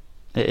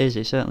 It is.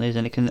 It certainly is,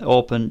 and it can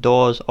open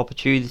doors,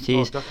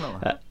 opportunities,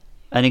 definitely,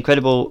 and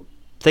incredible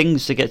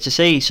things to get to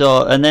see.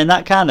 So, and then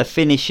that kind of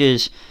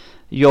finishes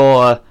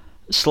your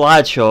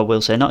slideshow, we'll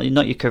say, not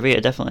your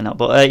career, definitely not,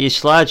 but your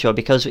slideshow,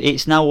 because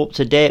it's now up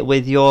to date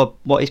with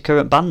what is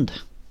current band.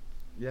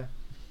 Yeah.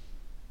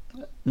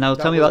 Now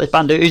tell me about this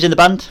band. Who's in the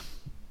band?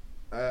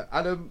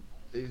 Adam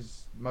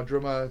is my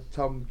drummer,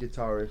 Tom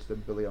guitarist,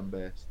 and Billy on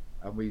bass,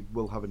 and we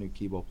will have a new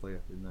keyboard player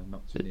in the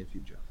not too near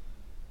future.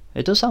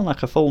 It does sound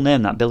like a full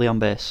name, that, Billy on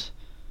bass.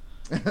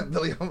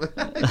 Billy on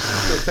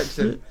bass.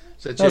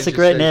 That's a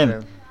great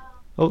name.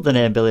 Up the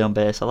name, Billy on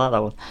bass. I like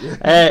that one.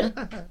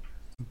 Yeah.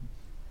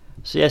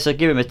 So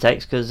give him a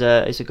text, because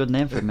it's a good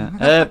name for him.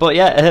 But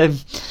yeah,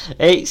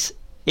 it's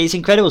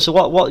incredible. So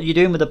what are you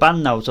doing with the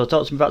band now? So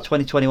talk to me about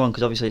 2021,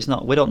 because obviously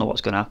we don't know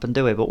what's going to happen,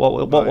 do we? But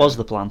what was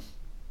the plan?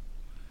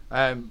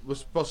 We're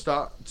supposed to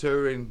start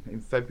touring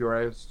in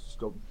February. Just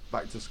go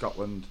back to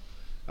Scotland,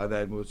 and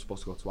then we were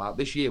supposed to go to Ireland.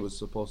 This year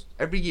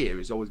every year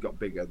it's always got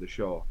bigger, the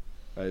show,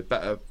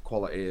 better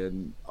quality,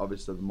 and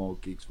obviously the more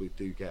gigs we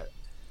do get.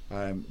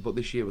 But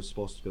this year was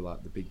supposed to be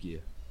like the big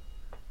year,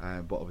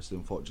 but obviously,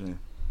 unfortunately,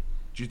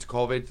 due to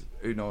COVID,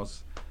 who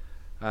knows?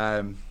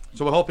 So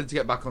we're hoping to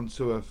get back on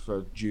tour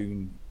for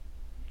June,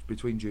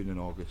 between June and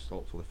August.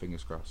 Hopefully,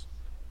 fingers crossed.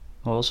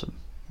 Awesome.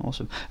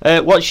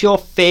 What's your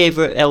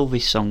favourite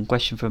Elvis song?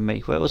 Question from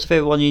me. What's the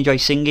favourite one you enjoy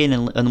singing,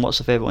 and what's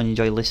the favourite one you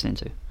enjoy listening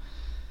to?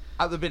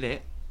 At the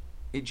minute,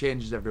 it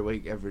changes every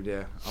week, every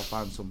day. I'll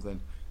find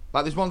something.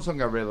 Like, there's one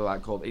song I really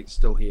like called "It's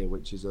Still Here,"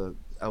 which is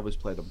Elvis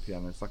played on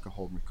piano. It's like a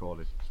home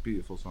recording. It's a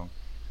beautiful song.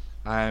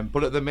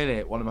 But at the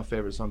minute, one of my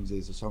favourite songs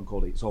is a song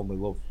called "It's Only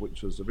Love,"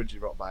 which was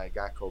originally wrote by a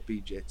guy called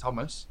B.J.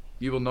 Thomas.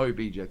 You will know who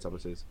B.J.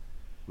 Thomas is.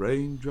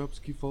 Raindrops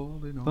keep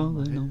falling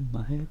on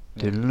my head.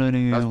 Yeah.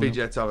 That's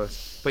B.J.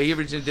 Thomas. But he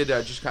originally did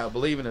Just Can't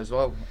Believe It as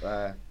well.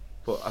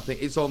 But I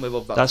think "It's Only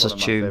Love," that's one of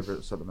my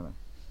favourites at the minute.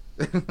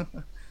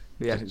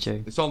 Yeah,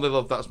 it's Only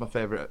Love, that's my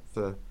favourite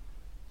for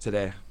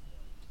today.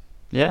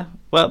 Yeah,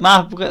 well,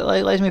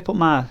 let me put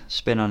my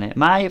spin on it.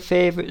 My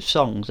favourite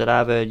songs that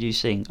I've heard you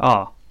sing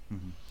are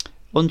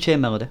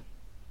Unchained Melody.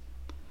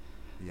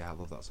 Yeah, I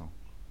love that song.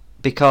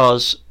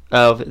 Because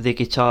of the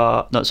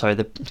guitar,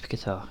 the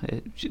guitar,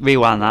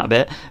 rewind that a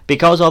bit.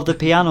 Because of the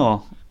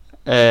piano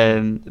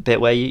bit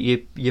where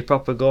you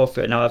proper go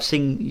for it. Now, I've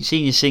seen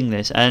you sing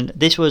this, and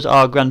this was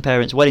our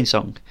grandparents' wedding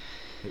song.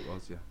 It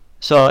was, yeah.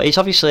 So it's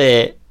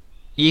obviously,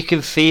 you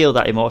can feel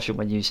that emotion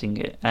when you sing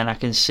it, and I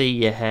can see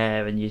your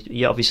hair, and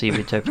you obviously you're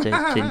interpreting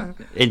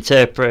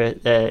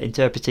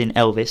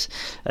Elvis,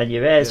 and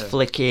your hair's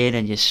flicking,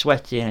 and you're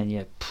sweating, and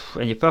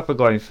you're proper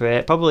going for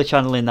it, probably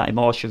channeling that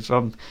emotion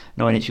from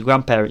knowing it's your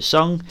grandparents'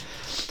 song.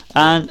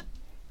 And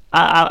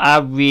I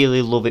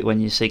really love it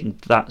when you sing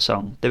that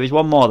song. There is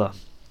one more though,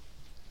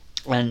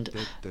 and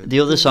the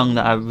other song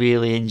that I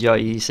really enjoy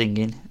you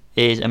singing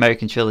is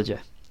American Trilogy.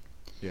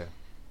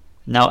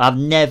 Now, I've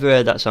never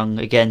heard that song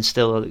never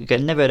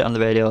heard it on the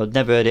radio,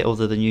 never heard it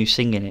other than you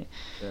singing it,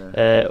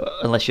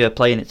 unless you're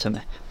playing it to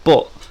me.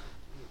 But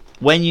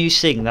when you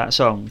sing that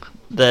song,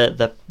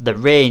 the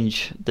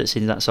range that's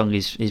in that song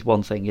is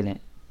one thing, isn't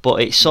it?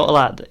 But it's sort of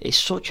like, it's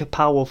such a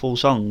powerful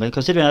song, and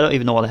considering I don't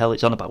even know what the hell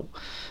it's on about,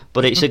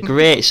 but it's a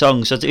great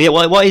song. So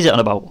what is it on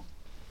about?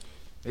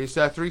 It's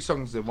 3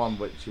 songs in one,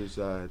 which is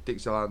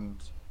Dixieland,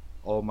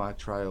 All My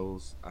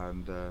Trials,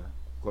 and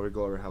Glory,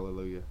 Glory,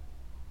 Hallelujah.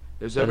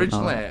 It was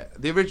originally,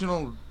 the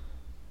original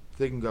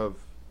thing of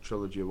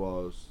Trilogy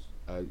was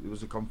it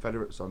was a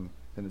Confederate song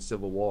in the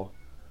Civil War.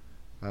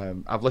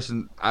 I've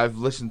listened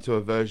to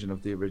a version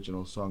of the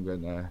original song,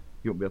 and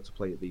you won't be able to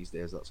play it these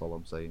days. That's all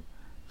I'm saying.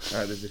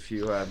 There's a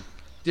few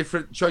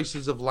different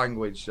choices of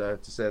language, to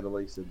say the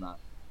least, in that.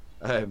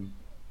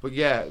 But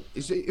yeah,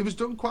 it was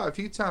done quite a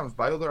few times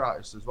by other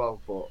artists as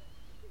well. But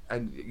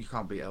and you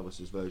can't beat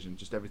Elvis's version.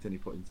 Just everything he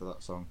put into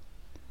that song.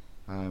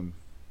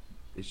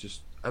 It's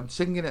just I'm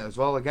singing it as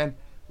well. Again,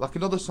 like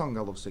another song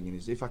I love singing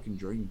is "If I Can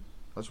Dream."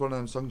 That's one of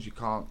them songs you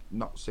can't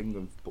not sing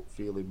and but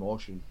feel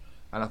emotion.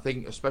 And I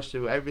think, especially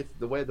with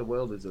the way the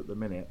world is at the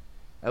minute,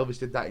 Elvis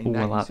did that in Ooh,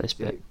 I like this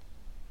 1968.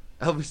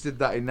 bit. Elvis did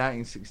that in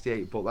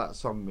 1968, but that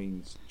song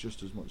means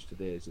just as much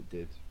today as it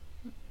did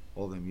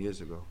all them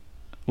years ago.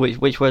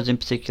 Which words in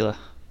particular?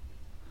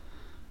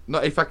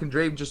 Not "If I Can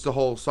Dream," just the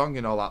whole song.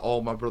 You know, like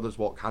all my brothers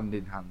walk hand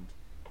in hand.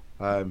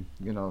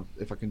 You know,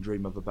 if I can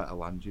dream of a better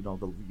land. You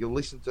know, you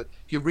listen to,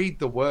 if you read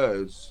the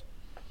words,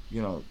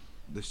 you know,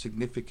 the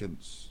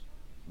significance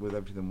with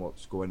everything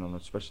what's going on,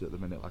 especially at the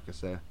minute. Like I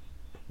say,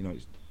 you know,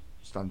 it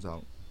stands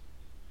out.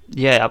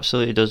 Yeah, it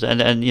absolutely does.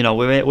 And you know,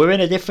 we're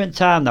in a different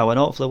time now, and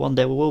hopefully one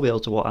day we will be able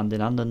to walk hand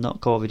in hand and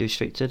not COVID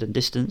restricted and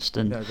distanced,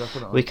 and Yeah,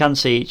 definitely. we can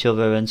see each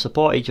other and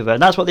support each other.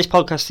 And that's what this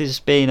podcast has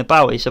been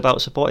about. It's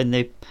about supporting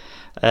the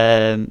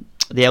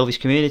Elvis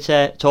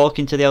community,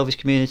 talking to the Elvis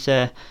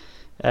community.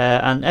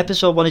 And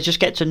episode 1 is just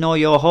get to know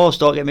your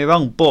host, don't get me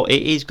wrong, but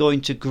it is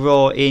going to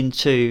grow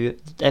into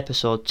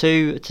episode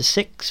 2 to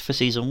 6 for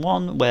season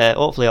 1, where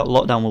hopefully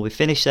lockdown will be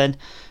finished then,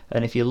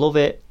 and if you love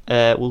it,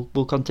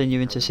 we'll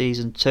continue into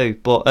season 2.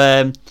 But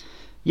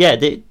yeah,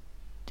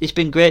 it's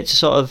been great to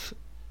sort of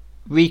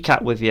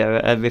recap with you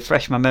and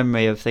refresh my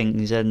memory of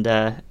things, and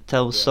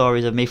tell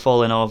stories of me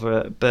falling over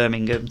at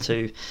Birmingham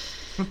to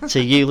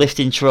you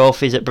lifting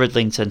trophies at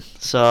Bridlington.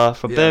 So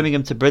from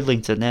Birmingham to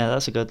Bridlington, yeah,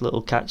 that's a good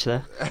little catch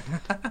there.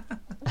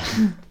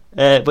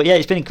 But yeah,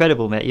 it's been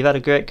incredible, mate. You've had a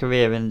great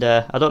career, and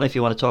I don't know if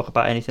you want to talk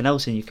about anything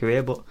else in your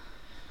career, but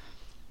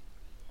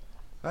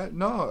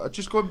no,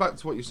 just going back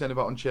to what you're saying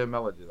about Unchained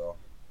Melody, though.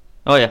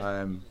 Oh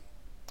yeah,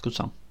 good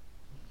song.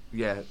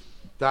 Yeah,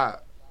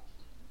 that,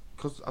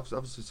 because I've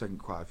obviously sung it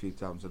quite a few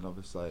times, and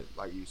obviously,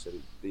 like you said,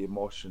 the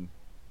emotion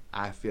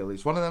I feel,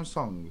 it's one of them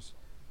songs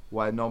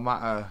where no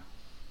matter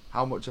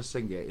how much I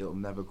sing it, it'll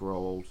never grow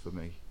old for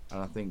me. And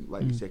I think,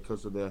 like you said,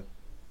 because of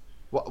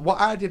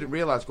what I didn't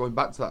realise going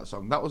back to that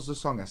song, that was the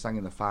song I sang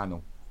in the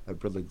final at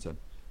Bridlington.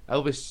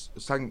 Elvis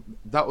sang,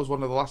 that was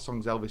one of the last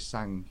songs Elvis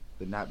sang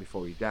the night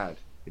before he died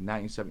in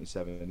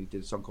 1977, and he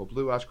did a song called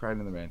Blue Eyes Crying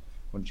in the Rain,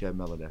 Unchained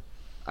Melody.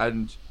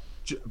 And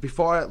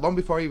long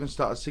before I even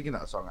started singing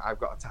that song, I've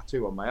got a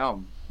tattoo on my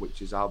arm,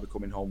 which is "I'll Be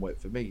Coming Home, Wait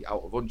for Me,"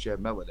 out of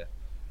Unchained Melody,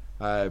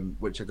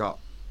 which I got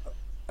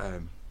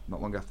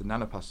not long after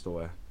Nana passed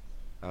away.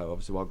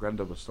 Obviously while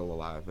Grandad was still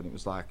alive, and it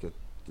was like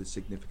the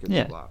significance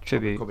of that.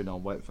 Tribute. Coming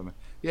on, wait for me.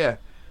 Yeah.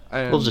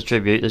 Loves a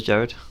tribute, there's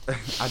Jared.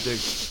 I do.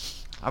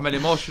 I'm an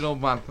emotional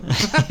man.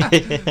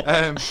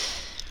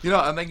 You know,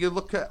 and then you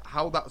look at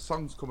how that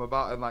song's come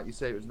about, and like you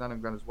say, it was Nan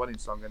and Grandad's wedding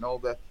song, and all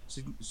the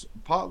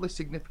partly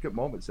significant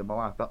moments in my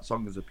life, that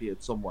song has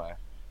appeared somewhere,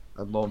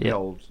 and lo and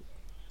behold,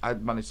 I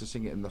managed to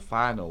sing it in the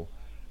final,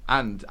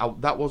 and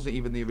that wasn't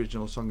even the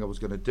original song I was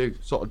going to do,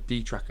 sort of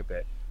D-track a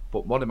bit,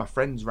 but one of my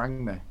friends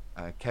rang me,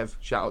 Kev,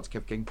 shout out to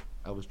Kev King,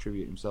 Elvis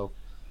tribute himself.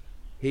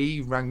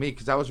 He rang me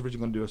because I was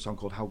originally going to do a song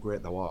called "How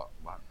Great Thou Art."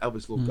 Like,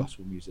 Elvis loved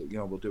gospel music. You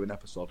know, we'll do an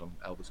episode on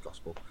Elvis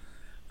gospel.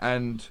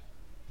 And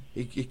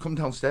he come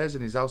downstairs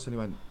in his house and he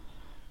went,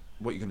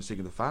 "What are you going to sing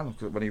in the final?"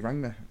 When he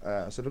rang me,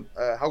 I said,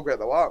 "How Great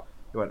Thou Art."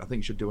 He went, "I think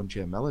you should do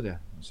Unchained Melody." I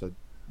said,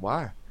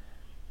 "Why?"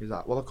 He's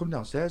like, "Well, I come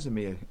downstairs and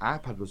my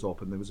iPad was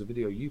open. There was a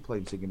video of you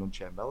playing singing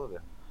Unchained Melody.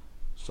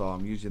 So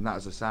I'm using that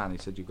as a sign." He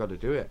said, "You've got to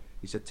do it."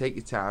 He said, "Take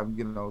your time,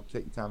 you know,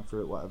 take your time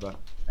through it, whatever.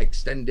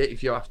 Extend it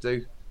if you have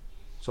to."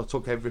 So I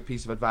took every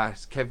piece of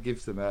advice Kev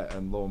gives to me,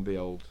 and lo and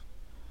behold,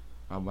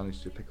 I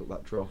managed to pick up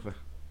that trophy.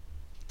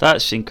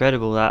 That's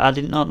incredible. That I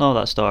did not know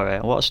that story.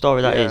 What a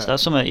story that is.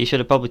 That's something you should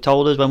have probably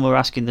told us when we were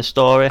asking the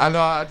story. I know,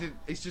 I did.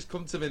 It's just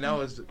come to me now,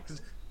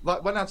 because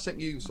like when I sent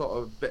you sort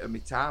of a bit of my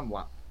time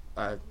hop,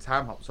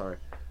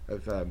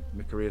 of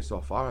my career so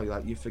far,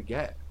 like you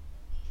forget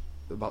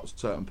about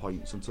certain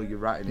points until you're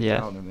writing it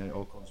down, and then it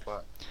all comes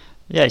back.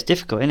 Yeah, it's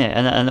difficult, isn't it?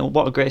 And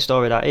what a great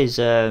story that is.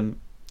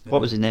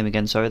 What was his name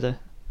again? Sorry,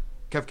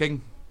 Kev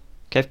King.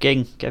 Kev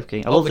King.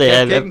 I love the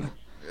Kev King.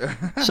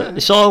 So,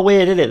 it's all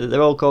weird, isn't it, that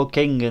they're all called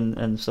King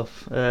and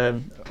stuff.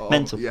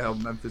 Mental. Yeah,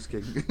 Memphis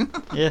King.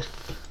 Yeah.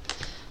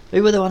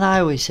 Who were the one I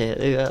always say?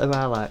 Who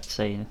I liked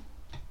saying?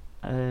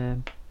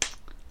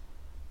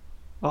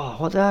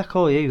 What did I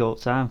call you all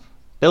the time?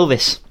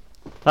 Bilvis.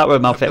 That were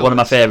one of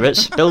my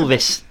favourites.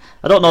 Bilvis.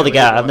 I don't know the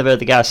guy. I've never heard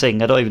the guy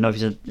sing. I don't even know if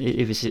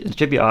he's a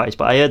tribute artist,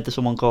 but I heard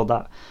someone called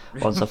that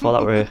once. I thought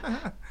that were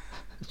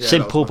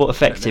simple but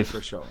effective.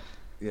 For sure.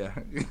 Yeah.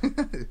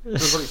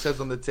 That's what it says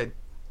on the tin.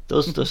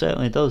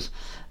 Certainly does.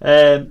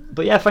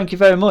 But yeah, thank you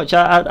very much.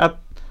 I'd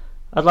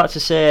like to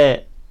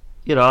say,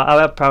 you know,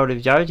 I'm proud of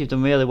you, Jared. You've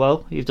done really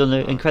well. You've done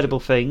incredible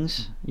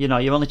things. You know,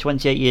 you're only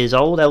 28 years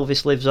old.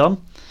 Elvis lives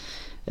on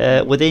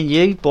within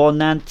you. Born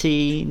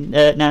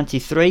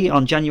 1993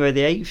 on January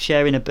the 8th,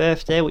 sharing a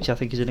birthday, which I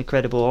think is an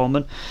incredible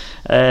omen.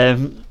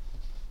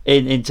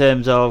 In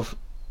terms of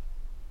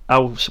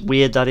how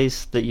weird that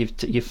is that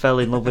you fell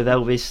in love with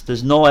Elvis.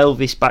 There's no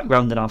Elvis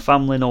background in our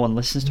family. No one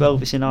listens to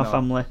Elvis in our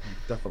family.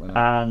 Definitely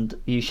not. And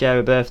you share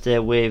a birthday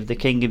with the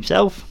king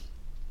himself,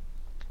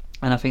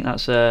 and I think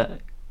that's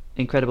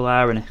incredible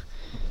irony.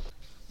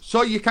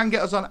 So you can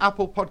get us on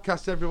Apple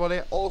Podcasts, everybody.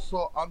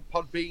 Also on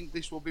Podbean.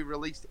 This will be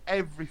released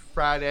every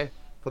Friday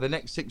for the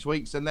next 6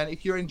 weeks. And then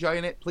if you're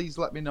enjoying it, please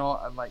let me know.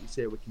 And like you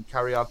say, we can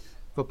carry on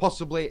for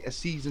possibly a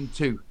season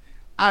 2.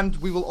 And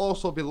we will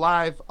also be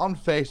live on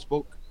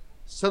Facebook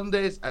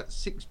Sundays at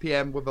 6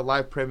 p.m. with a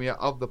live premiere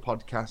of the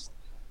podcast.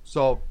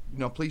 So,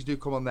 please do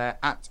come on there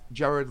at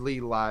Jared Lee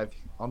Live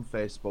on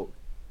Facebook.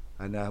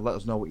 And let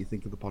us know what you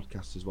think of the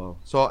podcast as well.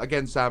 So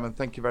again, Simon,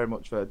 thank you very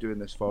much for doing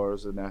this for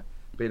us and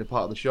being a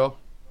part of the show.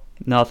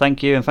 No,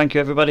 thank you, and thank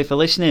you everybody for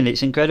listening.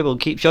 It's incredible.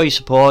 Show your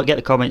support, get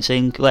the comments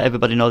in, let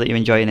everybody know that you're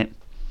enjoying it.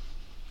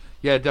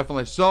 Yeah,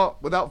 definitely. So,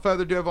 without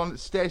further ado, everyone,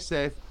 stay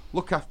safe,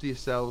 look after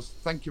yourselves.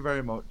 Thank you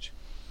very much,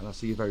 and I'll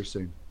see you very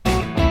soon.